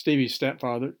 Stevie's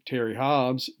stepfather, Terry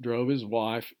Hobbs, drove his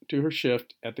wife to her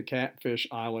shift at the Catfish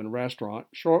Island restaurant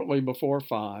shortly before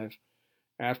 5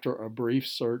 after a brief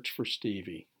search for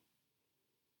Stevie.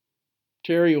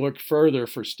 Terry looked further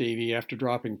for Stevie after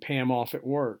dropping Pam off at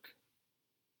work.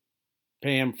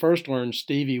 Pam first learned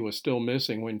Stevie was still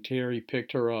missing when Terry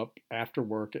picked her up after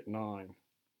work at 9.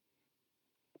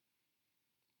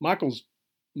 Michael's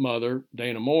mother,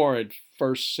 Dana Moore, had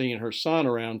first seen her son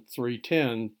around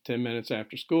 3:10, 10 minutes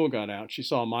after school got out. She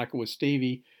saw Michael with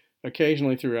Stevie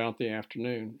occasionally throughout the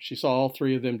afternoon. She saw all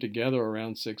three of them together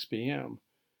around 6 p.m.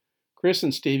 Chris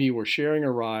and Stevie were sharing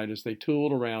a ride as they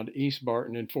tooled around East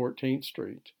Barton and 14th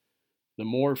Street. The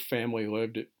Moore family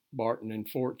lived at Barton and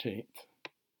 14th.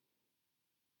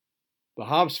 The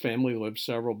Hobbs family lived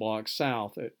several blocks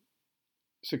south at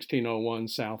 1601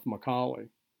 South Macaulay.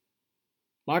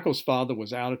 Michael's father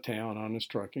was out of town on his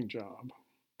trucking job.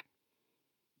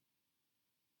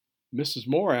 Mrs.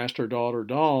 Moore asked her daughter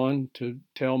Dawn to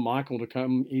tell Michael to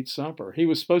come eat supper. He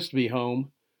was supposed to be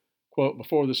home, quote,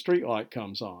 before the street light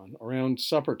comes on, around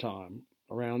supper time,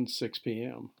 around 6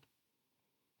 p.m.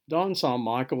 Dawn saw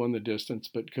Michael in the distance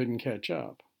but couldn't catch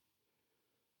up.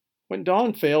 When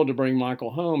Dawn failed to bring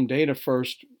Michael home, Dana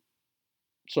first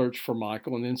searched for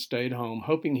Michael and then stayed home,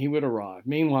 hoping he would arrive,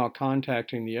 meanwhile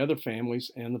contacting the other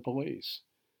families and the police.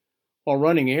 While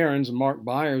running errands, Mark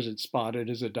Byers had spotted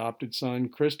his adopted son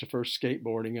Christopher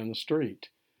skateboarding on the street.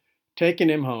 Taking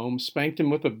him home, spanked him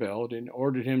with a belt, and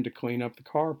ordered him to clean up the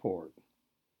carport.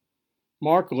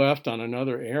 Mark left on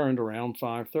another errand around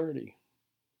 5:30.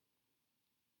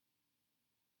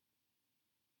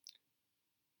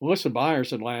 Melissa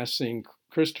Byers had last seen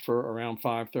Christopher around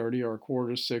 5:30 or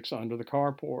 5:45 under the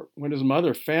carport. When his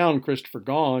mother found Christopher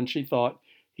gone, she thought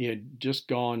he had just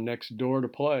gone next door to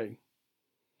play.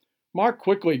 Mark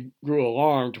quickly grew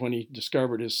alarmed when he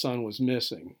discovered his son was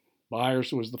missing.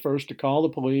 Byers was the first to call the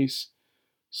police,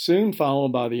 soon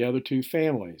followed by the other two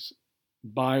families.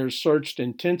 Byers searched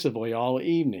intensively all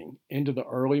evening into the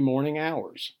early morning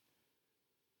hours.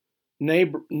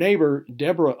 Neighbor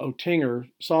Deborah Otinger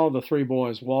saw the three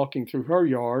boys walking through her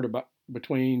yard about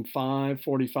between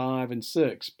 5:45 and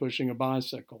 6, pushing a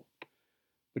bicycle.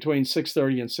 Between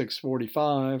 6:30 and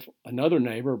 6:45, another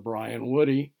neighbor, Brian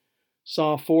Woody,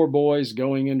 saw four boys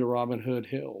going into Robin Hood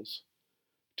Hills.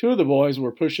 Two of the boys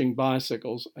were pushing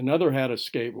bicycles, another had a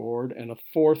skateboard, and a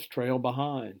fourth trailed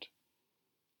behind.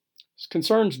 His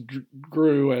concerns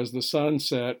grew as the sun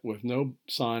set with no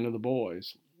sign of the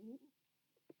boys.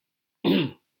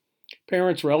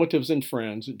 Parents, relatives, and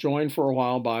friends, joined for a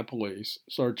while by police,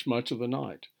 searched much of the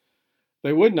night.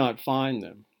 They would not find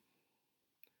them.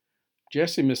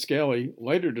 Jesse Miskelly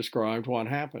later described what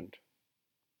happened.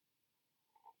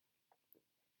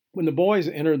 When the boys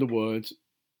entered the woods,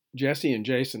 Jesse and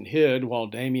Jason hid while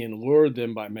Damien lured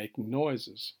them by making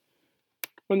noises.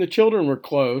 When the children were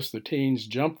close, the teens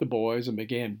jumped the boys and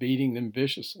began beating them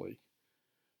viciously.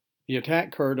 The attack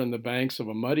occurred on the banks of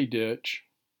a muddy ditch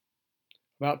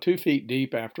about 2 feet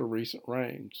deep after recent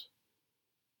rains.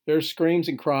 Their screams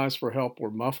and cries for help were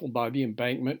muffled by the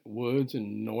embankment, woods,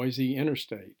 and noisy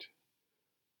interstate.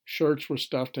 Shirts were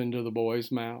stuffed into the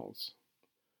boys' mouths.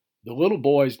 The little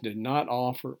boys did not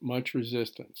offer much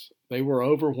resistance. They were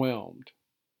overwhelmed.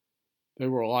 They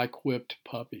were like whipped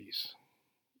puppies.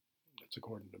 That's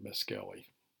according to Miss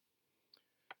Kelly.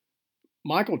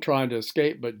 Michael tried to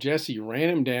escape, but Jesse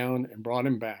ran him down and brought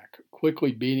him back,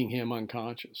 quickly beating him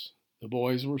unconscious. The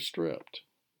boys were stripped.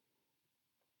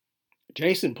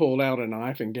 Jason pulled out a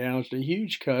knife and gouged a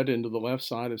huge cut into the left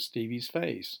side of Stevie's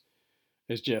face,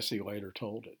 as Jesse later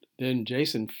told it. Then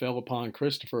Jason fell upon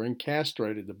Christopher and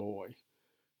castrated the boy,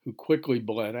 who quickly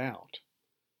bled out.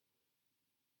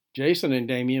 Jason and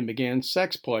Damien began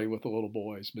sex play with the little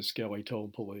boys, Miss Kelly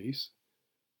told police.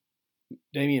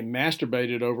 Damien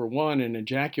masturbated over one and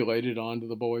ejaculated onto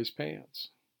the boy's pants.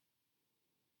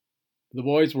 The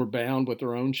boys were bound with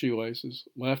their own shoelaces,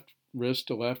 left wrist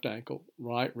to left ankle,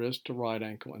 right wrist to right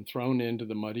ankle, and thrown into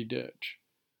the muddy ditch.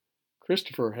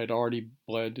 Christopher had already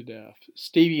bled to death.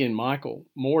 Stevie and Michael,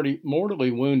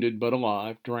 mortally wounded but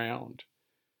alive, drowned.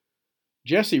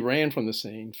 Jesse ran from the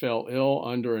scene, fell ill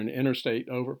under an interstate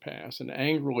overpass, and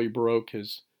angrily broke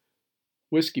his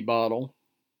whiskey bottle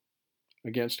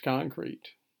against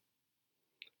concrete.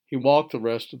 He walked the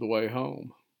rest of the way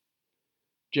home.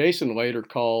 Jason later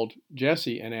called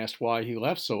Jesse and asked why he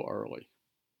left so early.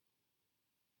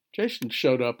 Jason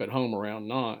showed up at home around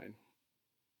 9.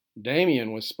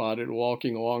 Damien was spotted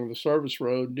walking along the service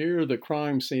road near the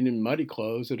crime scene in muddy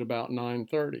clothes at about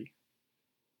 9:30.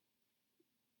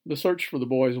 The search for the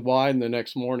boys widened the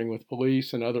next morning with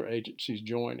police and other agencies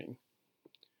joining.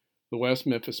 The West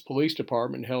Memphis Police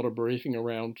Department held a briefing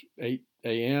around 8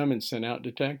 a.m. and sent out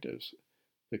detectives.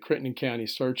 The Crittenden County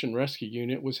Search and Rescue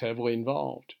Unit was heavily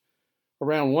involved.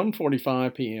 Around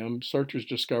 1:45 p.m., searchers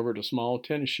discovered a small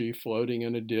tennis shoe floating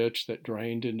in a ditch that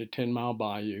drained into 10 Mile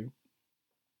Bayou,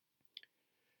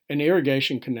 an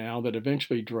irrigation canal that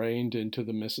eventually drained into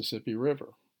the Mississippi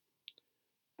River.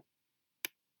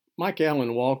 Detective Mike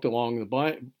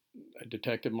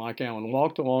Allen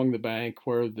walked along the bank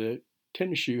where the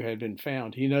tennis shoe had been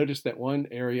found. He noticed that one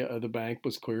area of the bank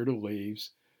was cleared of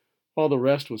leaves, while the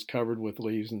rest was covered with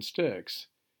leaves and sticks.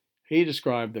 He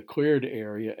described the cleared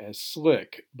area as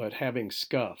slick, but having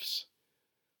scuffs.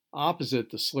 Opposite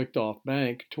the slicked-off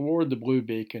bank, toward the Blue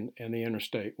Beacon and the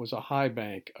interstate, was a high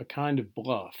bank, a kind of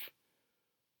bluff.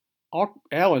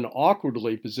 Allen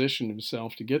awkwardly positioned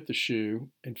himself to get the shoe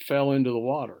and fell into the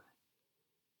water.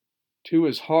 To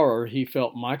his horror, he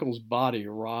felt Michael's body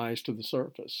rise to the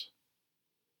surface.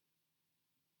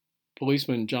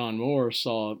 Policeman John Moore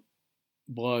saw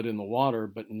blood in the water,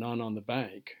 but none on the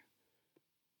bank.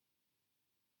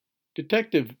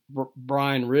 Detective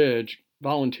Brian Ridge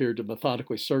volunteered to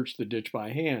methodically search the ditch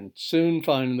by hand, soon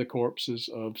finding the corpses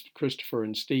of Christopher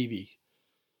and Stevie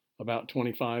about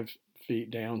 25 feet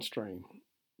downstream.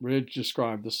 Ridge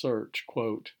described the search,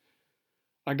 quote,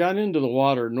 I got into the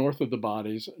water north of the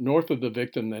bodies, north of the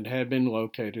victim that had been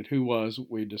located, who was,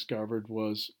 we discovered,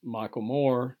 was Michael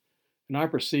Moore, and I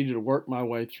proceeded to work my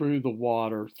way through the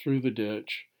water, through the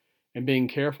ditch, and being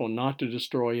careful not to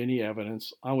destroy any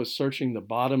evidence, I was searching the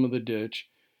bottom of the ditch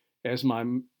as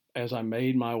I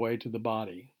made my way to the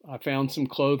body. I found some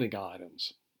clothing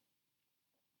items.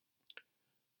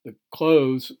 The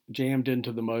clothes, jammed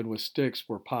into the mud with sticks,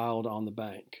 were piled on the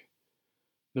bank.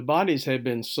 The bodies had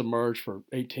been submerged for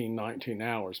 18, 19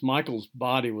 hours. Michael's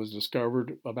body was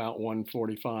discovered about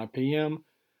 1:45 p.m.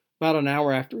 About an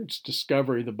hour after its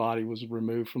discovery, the body was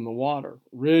removed from the water.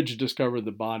 Ridge discovered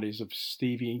the bodies of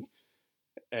Stevie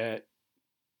at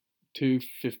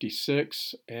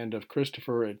 2:56 and of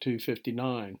Christopher at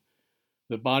 2:59.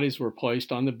 The bodies were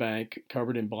placed on the bank,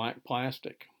 covered in black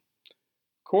plastic.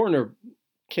 Coroner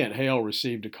Kent Hale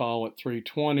received a call at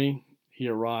 3:20. He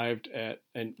arrived at,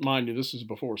 and mind you, this is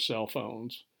before cell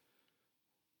phones.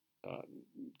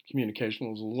 Communication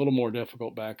was a little more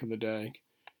difficult back in the day.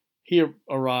 He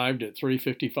arrived at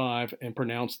 3:55 and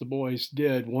pronounced the boys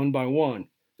dead one by one.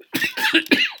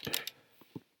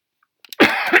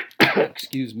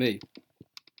 Excuse me.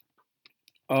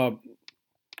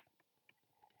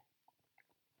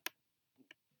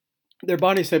 Their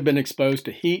bodies had been exposed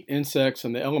to heat, insects,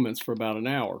 and the elements for about an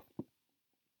hour.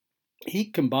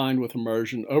 Heat combined with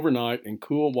immersion overnight in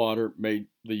cool water made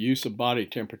the use of body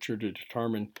temperature to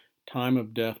determine time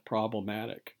of death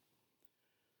problematic.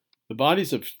 The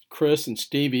bodies of Chris and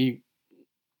Stevie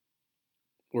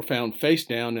were found face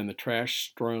down in the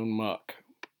trash-strewn muck.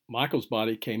 Michael's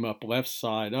body came up left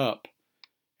side up,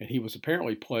 and he was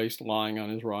apparently placed lying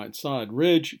on his right side.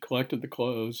 Ridge collected the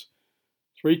clothes,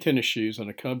 3 tennis shoes,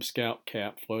 and a Cub Scout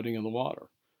cap floating in the water.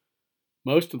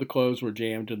 Most of the clothes were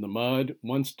jammed in the mud.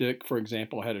 One stick, for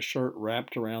example, had a shirt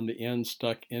wrapped around the end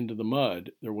stuck into the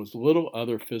mud. There was little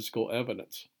other physical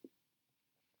evidence.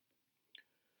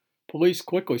 Police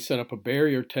quickly set up a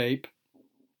barrier tape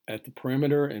at the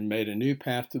perimeter and made a new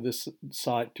path to this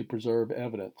site to preserve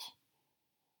evidence.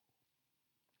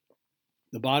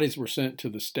 The bodies were sent to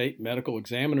the state medical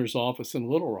examiner's office in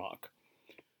Little Rock.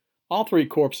 All 3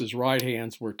 corpses' right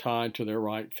hands were tied to their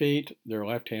right feet. Their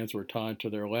left hands were tied to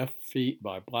their left feet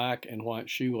by black and white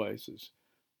shoelaces.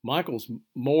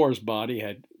 Moore's body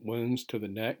had wounds to the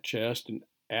neck, chest, and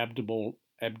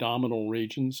abdominal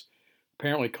regions,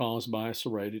 apparently caused by a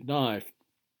serrated knife,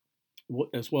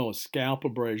 as well as scalp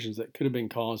abrasions that could have been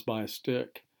caused by a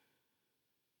stick.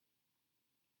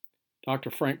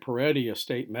 Dr. Frank Peretti, a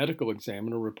state medical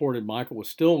examiner, reported Michael was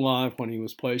still alive when he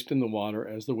was placed in the water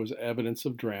as there was evidence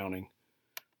of drowning.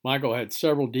 Michael had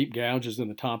several deep gouges in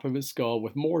the top of his skull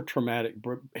with more traumatic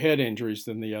head injuries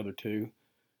than the other 2,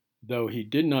 though he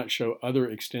did not show other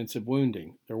extensive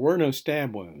wounding. There were no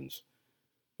stab wounds.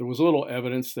 There was little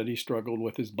evidence that he struggled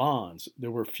with his bonds. There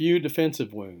were few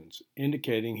defensive wounds,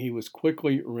 indicating he was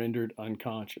quickly rendered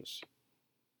unconscious.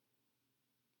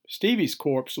 Stevie's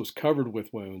corpse was covered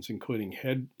with wounds, including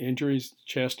head injuries,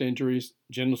 chest injuries,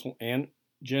 genital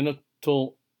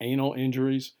anal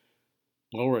injuries,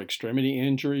 lower extremity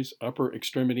injuries, upper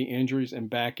extremity injuries, and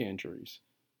back injuries.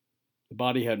 The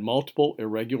body had multiple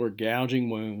irregular gouging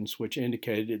wounds, which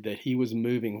indicated that he was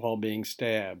moving while being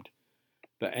stabbed.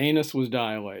 The anus was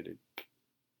dilated.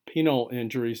 Penile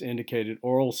injuries indicated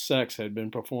oral sex had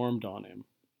been performed on him.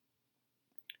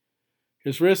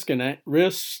 His wrist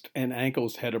and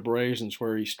ankles had abrasions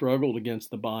where he struggled against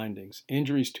the bindings.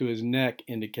 Injuries to his neck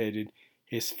indicated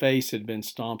his face had been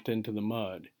stomped into the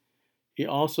mud. He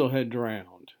also had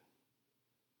drowned.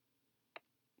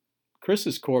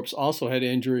 Chris's corpse also had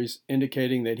injuries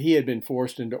indicating that he had been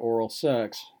forced into oral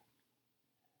sex.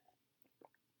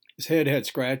 His head had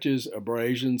scratches,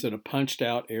 abrasions, and a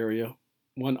punched-out area.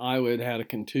 One eyelid had a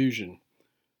contusion.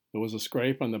 There was a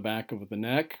scrape on the back of the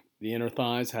neck. The inner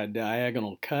thighs had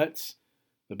diagonal cuts.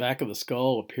 The back of the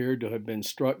skull appeared to have been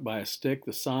struck by a stick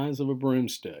the size of a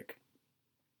broomstick.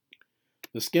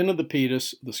 The skin of the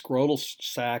penis, the scrotal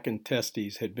sac, and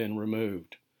testes had been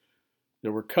removed.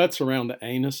 There were cuts around the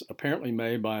anus, apparently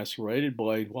made by a serrated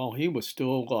blade while he was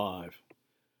still alive.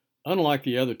 Unlike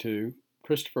the other 2,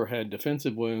 Christopher had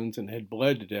defensive wounds and had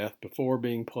bled to death before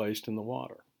being placed in the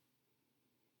water.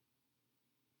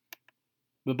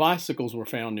 The bicycles were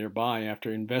found nearby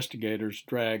after investigators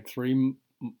dragged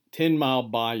 10-mile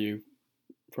bayou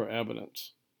for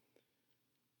evidence.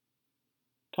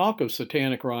 Talk of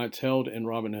satanic rites held in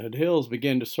Robin Hood Hills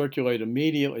began to circulate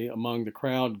immediately among the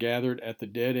crowd gathered at the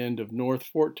dead end of North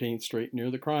 14th Street near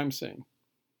the crime scene.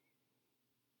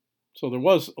 So there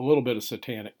was a little bit of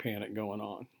satanic panic going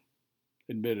on,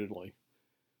 admittedly.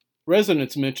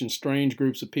 Residents mentioned strange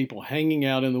groups of people hanging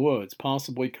out in the woods,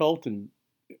 possibly cult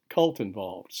cult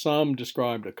involved. Some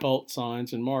described occult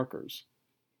signs and markers.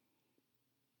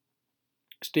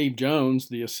 Steve Jones,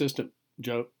 the assistant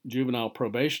juvenile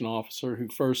probation officer who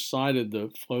first cited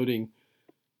the floating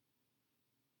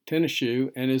tennis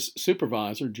shoe, and his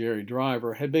supervisor, Jerry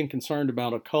Driver, had been concerned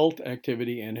about occult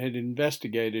activity and had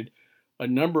investigated a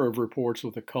number of reports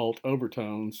with occult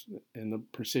overtones in the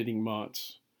preceding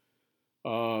months.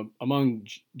 Among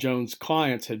Jones'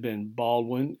 clients had been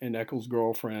Baldwin and Eccles'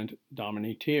 girlfriend,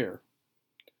 Dominique Tier.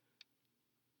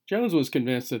 Jones was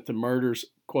convinced that the murders,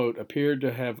 quote, appeared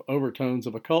to have overtones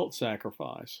of occult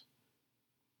sacrifice,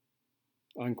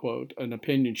 unquote, an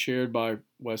opinion shared by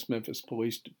West Memphis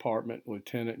Police Department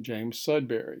Lieutenant James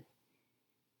Sudbury.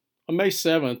 On May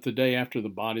 7th, the day after the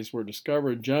bodies were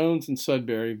discovered, Jones and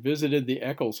Sudbury visited the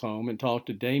Eccles home and talked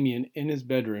to Damien in his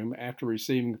bedroom after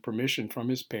receiving permission from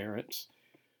his parents,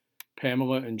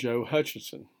 Pamela and Joe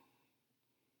Hutchinson.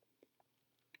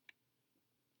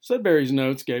 Sudbury's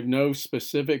notes gave no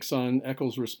specifics on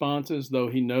Eccles' responses, though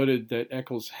he noted that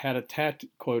Eccles had a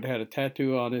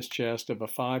tattoo on his chest of a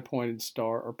 5-pointed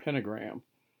star or pentagram,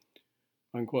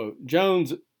 unquote.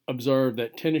 Jones observed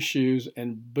that tennis shoes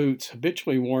and boots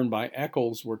habitually worn by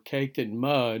Eccles were caked in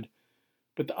mud,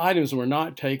 but the items were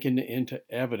not taken into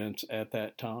evidence at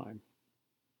that time.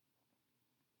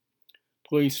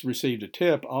 Police received a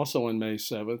tip, also on May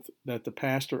 7th, that the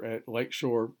pastor at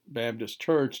Lakeshore Baptist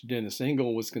Church, Dennis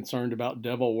Engel, was concerned about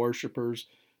devil worshippers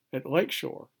at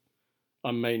Lakeshore.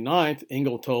 On May 9th,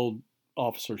 Engel told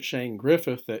Officer Shane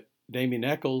Griffith that Damien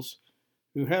Eccles,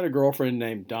 who had a girlfriend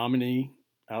named Dominique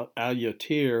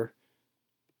Aliotier,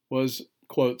 was,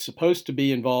 quote, supposed to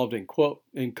be involved in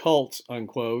cults,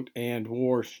 unquote, and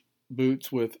wore boots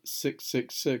with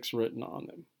 666 written on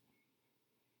them.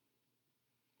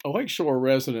 A Lakeshore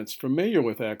resident familiar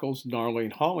with Eccles,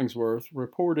 Darlene Hollingsworth,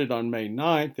 reported on May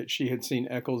 9th that she had seen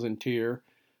Eccles and Tier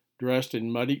dressed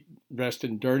in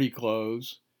dirty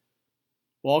clothes,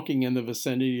 walking in the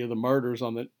vicinity of the murders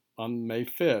on May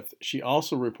 5th. She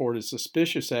also reported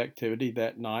suspicious activity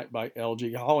that night by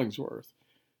L.G. Hollingsworth,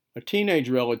 a teenage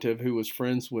relative who was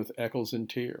friends with Eccles and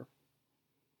Tier.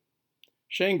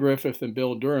 Shane Griffith and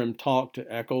Bill Durham talked to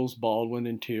Eccles, Baldwin,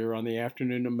 and Tier on the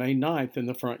afternoon of May 9th in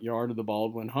the front yard of the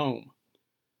Baldwin home.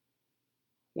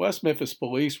 West Memphis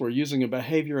police were using a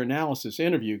behavior analysis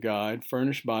interview guide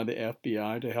furnished by the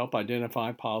FBI to help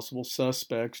identify possible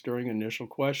suspects during initial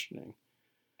questioning.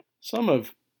 Some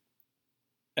of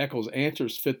Eccles'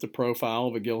 answers fit the profile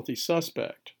of a guilty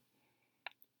suspect.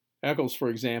 Eccles, for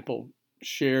example,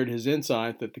 shared his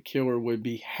insight that the killer would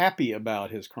be happy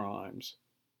about his crimes.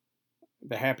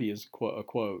 The happy is a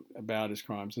quote about his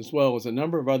crimes, as well as a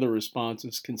number of other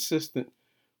responses consistent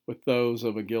with those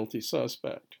of a guilty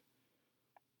suspect.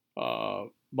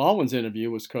 Baldwin's interview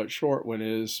was cut short when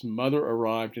his mother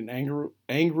arrived and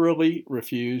angrily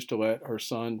refused to let her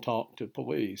son talk to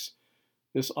police.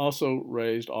 This also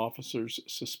raised officers'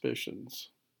 suspicions.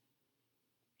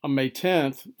 On May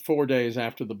 10th, 4 days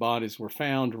after the bodies were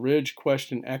found, Ridge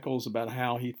questioned Eccles about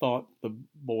how he thought the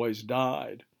boys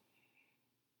died.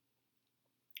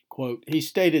 Quote, he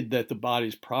stated that the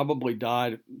boys probably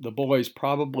died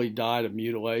of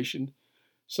mutilation.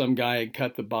 Some guy had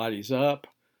cut the bodies up,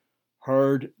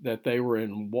 heard that they were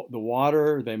in the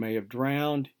water, they may have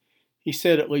drowned. He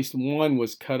said at least one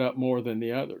was cut up more than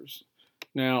the others.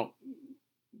 Now,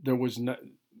 there was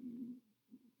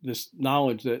this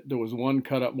knowledge that there was one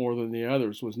cut up more than the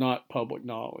others was not public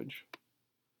knowledge.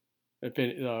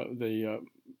 The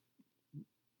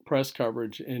press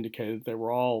coverage indicated they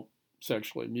were all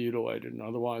sexually mutilated and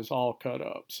otherwise all cut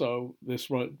up. So this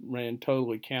ran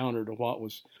totally counter to what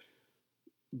was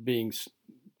being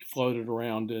floated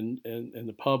around in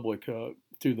the public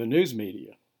through the news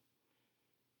media.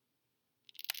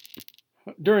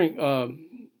 End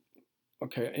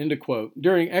of quote.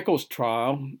 During Eccles'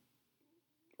 trial,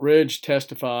 Ridge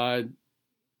testified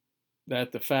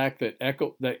that the fact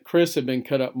that Chris had been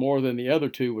cut up more than the other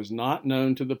two was not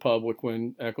known to the public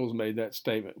when Eccles made that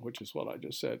statement, which is what I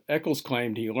just said. Eccles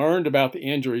claimed he learned about the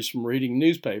injuries from reading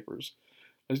newspapers,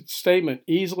 a statement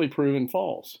easily proven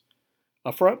false.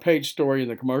 A front-page story in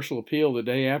the Commercial Appeal the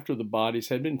day after the bodies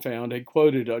had been found had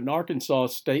quoted an Arkansas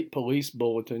State Police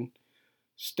bulletin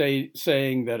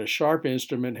saying that a sharp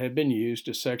instrument had been used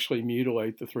to sexually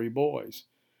mutilate the three boys.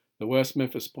 The West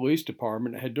Memphis Police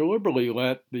Department had deliberately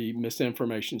let the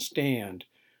misinformation stand,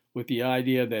 with the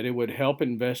idea that it would help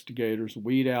investigators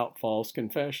weed out false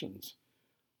confessions.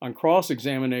 On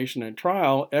cross-examination at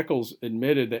trial, Eccles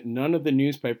admitted that none of the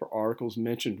newspaper articles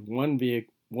mentioned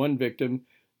one victim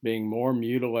being more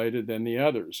mutilated than the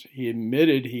others. He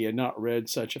admitted he had not read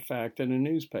such a fact in a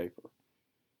newspaper.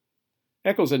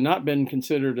 Eccles had not been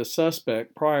considered a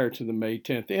suspect prior to the May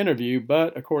 10th interview,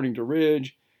 but according to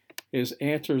Ridge, his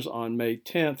answers on May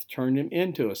 10th turned him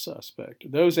into a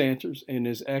suspect. Those answers and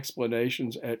his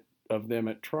explanations of them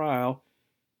at trial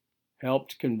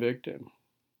helped convict him.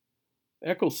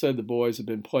 Eccles said the boys had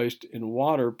been placed in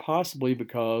water possibly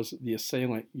because the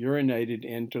assailant urinated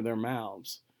into their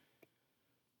mouths.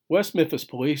 West Memphis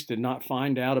police did not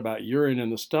find out about urine in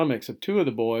the stomachs of two of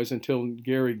the boys until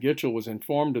Gary Gitchell was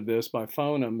informed of this by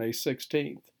phone on May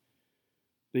 16th.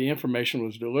 The information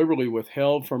was deliberately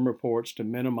withheld from reports to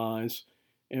minimize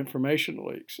information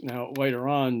leaks. Now, later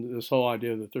on, this whole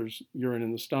idea that there's urine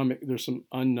in the stomach, there's some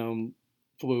unknown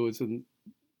fluids in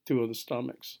two of the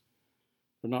stomachs.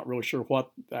 We're not really sure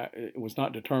what that, it was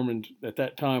not determined at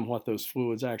that time what those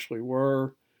fluids actually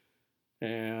were.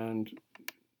 And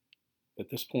at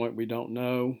this point, we don't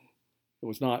know. It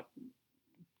was not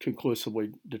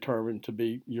conclusively determined to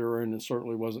be urine, and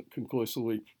certainly wasn't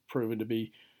conclusively proven to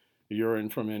be urine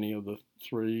from any of the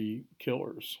three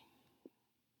killers.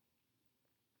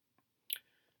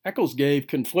 Eccles gave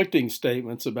conflicting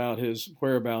statements about his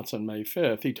whereabouts on May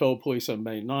 5th. He told police on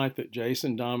May 9th that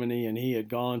Jason, Dominy, and he had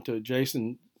gone to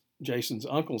Jason's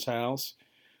uncle's house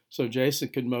so Jason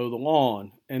could mow the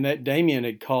lawn, and that Damien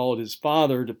had called his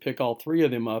father to pick all three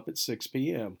of them up at 6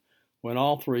 p.m. when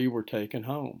all three were taken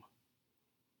home.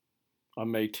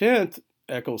 On May 10th,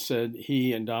 Eccles said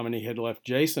he and Dominy had left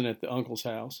Jason at the uncle's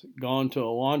house, gone to a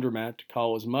laundromat to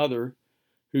call his mother,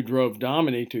 who drove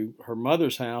Dominy to her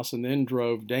mother's house, and then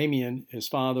drove Damien, his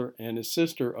father, and his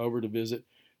sister over to visit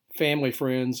family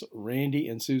friends Randy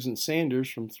and Susan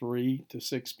Sanders from 3 to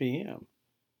 6 p.m.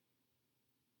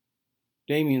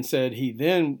 Damien said he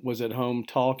then was at home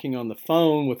talking on the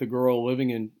phone with a girl living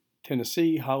in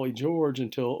Tennessee, Holly George,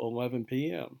 until 11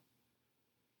 p.m.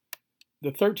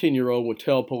 The 13-year-old would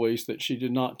tell police that she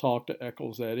did not talk to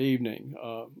Eccles that evening.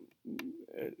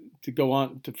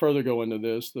 To further go into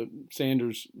this, the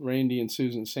Randy and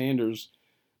Susan Sanders,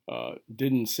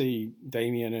 didn't see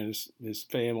Damien and his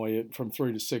family from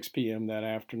 3 to 6 p.m. that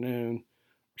afternoon.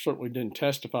 Certainly didn't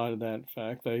testify to that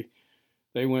fact.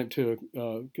 They went to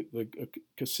a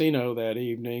casino that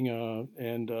evening,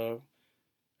 and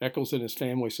Eccles and his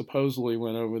family supposedly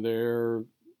went over there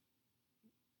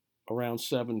around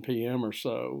 7 p.m. or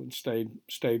so and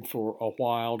stayed for a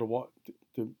while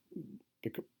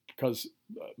because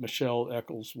Michelle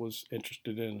Eccles was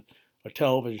interested in a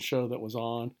television show that was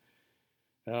on,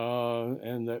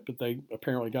 but they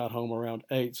apparently got home around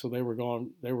 8, so they were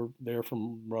gone. They were there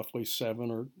from roughly 7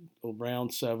 or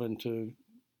around 7 to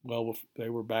they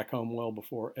were back home well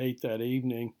before 8 that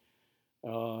evening,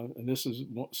 and this is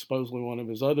supposedly one of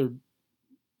his other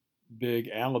big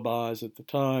alibis at the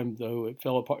time, though it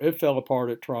fell apart. It fell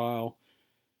apart at trial,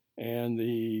 and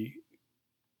the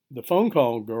phone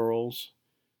call girls,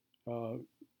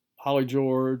 Holly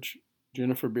George,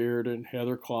 Jennifer Bearden,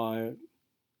 Heather Clyde,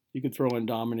 you could throw in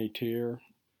Dominy Tier.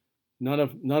 None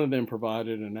of them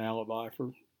provided an alibi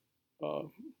for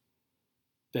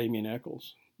Damien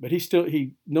Eccles. But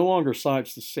he no longer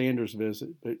cites the Sanders visit,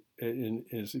 but in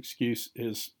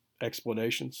his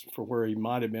explanations for where he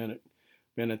might have been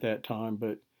at that time.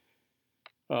 But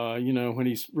when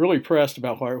he's really pressed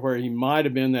about where he might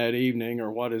have been that evening, or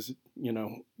what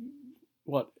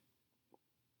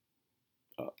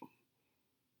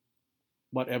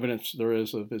evidence there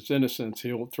is of his innocence,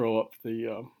 he'll throw up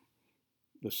the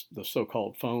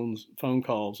so-called phone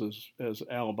calls as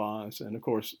alibis, and of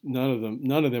course none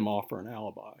of them offer an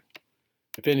alibi.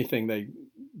 If anything, they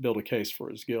build a case for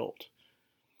his guilt.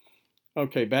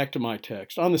 Okay, back to my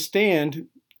text. On the stand,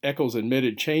 Eccles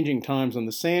admitted changing times on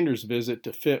the Sanders visit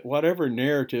to fit whatever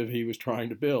narrative he was trying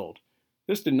to build.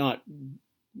 This did not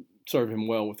serve him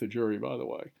well with the jury, by the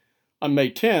way. On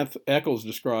May 10th, Eccles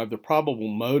described the probable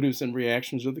motives and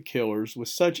reactions of the killers with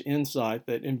such insight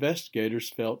that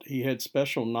investigators felt he had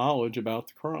special knowledge about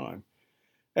the crime.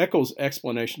 Eccles'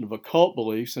 explanation of occult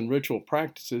beliefs and ritual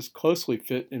practices closely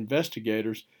fit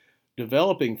investigators'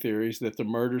 developing theories that the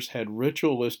murders had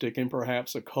ritualistic and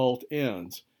perhaps occult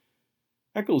ends.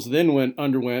 Eccles then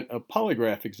underwent a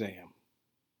polygraph exam.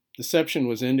 Deception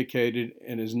was indicated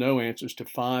in his no answers to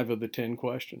 5 of the 10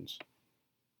 questions.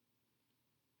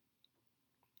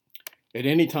 At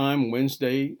any time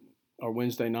Wednesday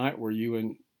night, were you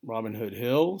in Robin Hood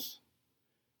Hills?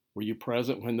 Were you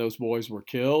present when those boys were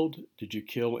killed? Did you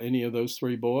kill any of those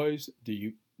 3 boys? Do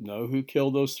you know who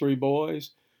killed those 3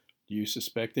 boys? Do you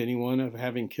suspect anyone of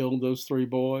having killed those 3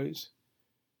 boys?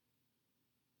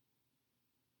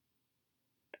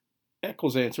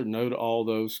 Eccles answered no to all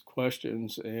those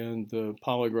questions, and the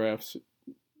polygraphs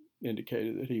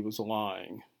indicated that he was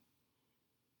lying.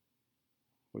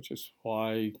 which is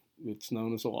why it's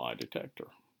known as a lie detector.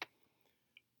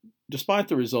 Despite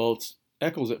the results,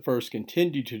 Eccles at first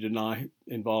continued to deny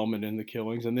involvement in the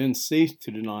killings and then ceased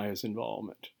to deny his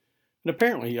involvement. And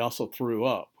apparently he also threw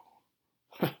up.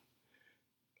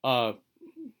 I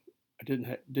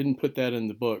didn't put that in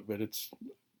the book, but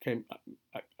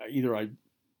either I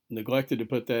neglected to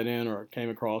put that in or I came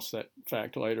across that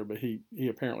fact later. But he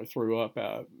apparently threw up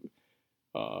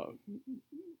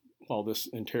while this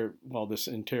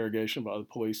interrogation by the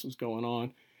police was going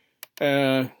on.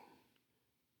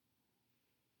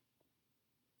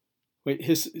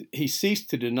 He ceased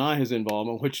to deny his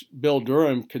involvement, which Bill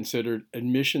Durham considered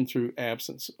admission through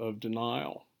absence of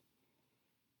denial.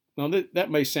 Now,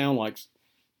 that may sound like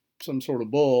some sort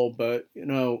of bull, but,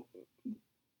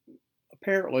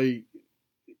 apparently,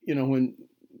 when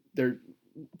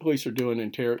police are doing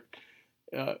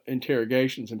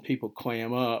interrogations and people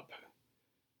clam up,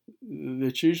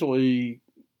 that's usually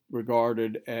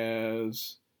regarded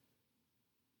as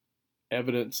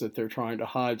evidence that they're trying to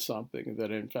hide something,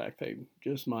 that in fact they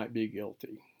just might be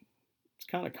guilty. It's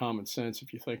kind of common sense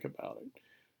if you think about it.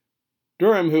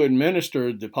 Durham, who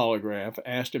administered the polygraph,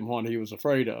 asked him what he was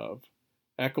afraid of.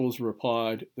 Eccles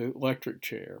replied, "The electric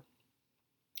chair."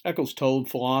 Eccles told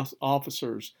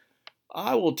officers,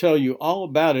 "I will tell you all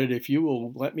about it if you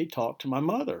will let me talk to my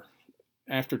mother."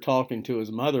 After talking to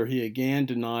his mother, he again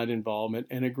denied involvement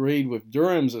and agreed with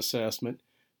Durham's assessment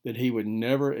that he would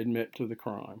never admit to the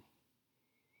crime.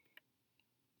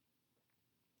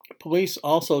 Police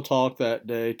also talked that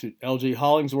day to L.G.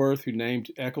 Hollingsworth, who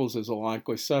named Eccles as a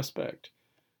likely suspect.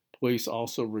 Police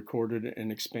also recorded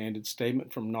an expanded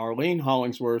statement from Narlene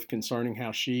Hollingsworth concerning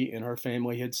how she and her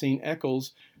family had seen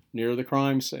Eccles near the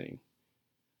crime scene.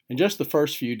 In just the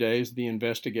first few days of the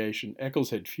investigation,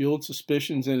 Eccles had fueled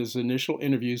suspicions in his initial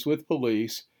interviews with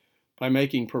police by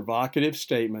making provocative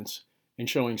statements and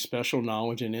showing special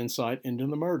knowledge and insight into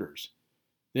the murders.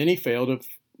 Then he failed a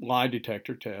lie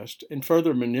detector test and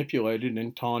further manipulated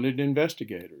and taunted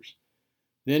investigators.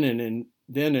 Then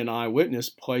an eyewitness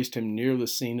placed him near the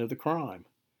scene of the crime.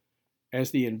 As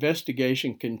the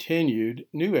investigation continued,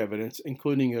 new evidence,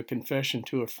 including a confession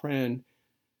to a friend,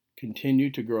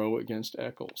 continued to grow against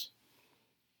Eccles.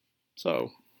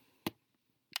 So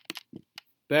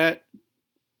that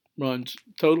runs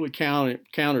totally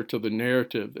counter to the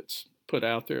narrative that's put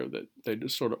out there that they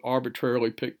just sort of arbitrarily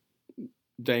picked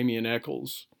Damien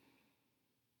Eccles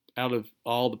out of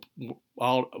all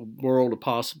world of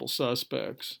possible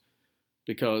suspects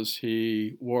because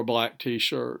he wore black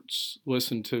t-shirts,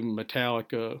 listened to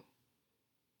Metallica,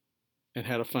 and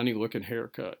had a funny looking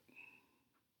haircut.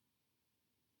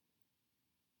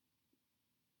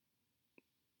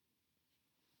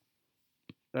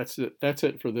 That's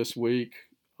it for this week.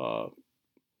 I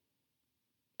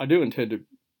do intend to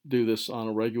do this on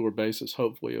a regular basis,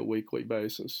 hopefully a weekly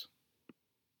basis.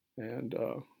 And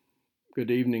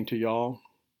good evening to y'all.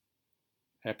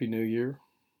 Happy New Year.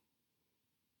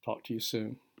 Talk to you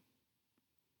soon.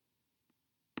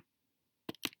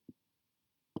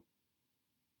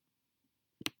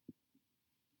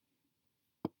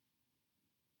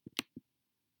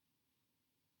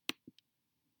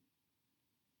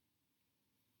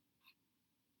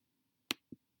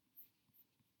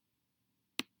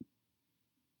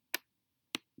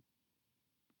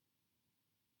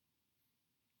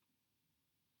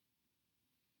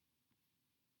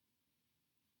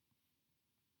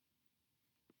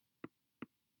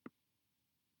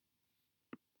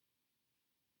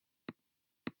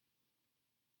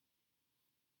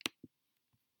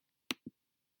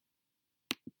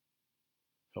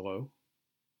 Hello.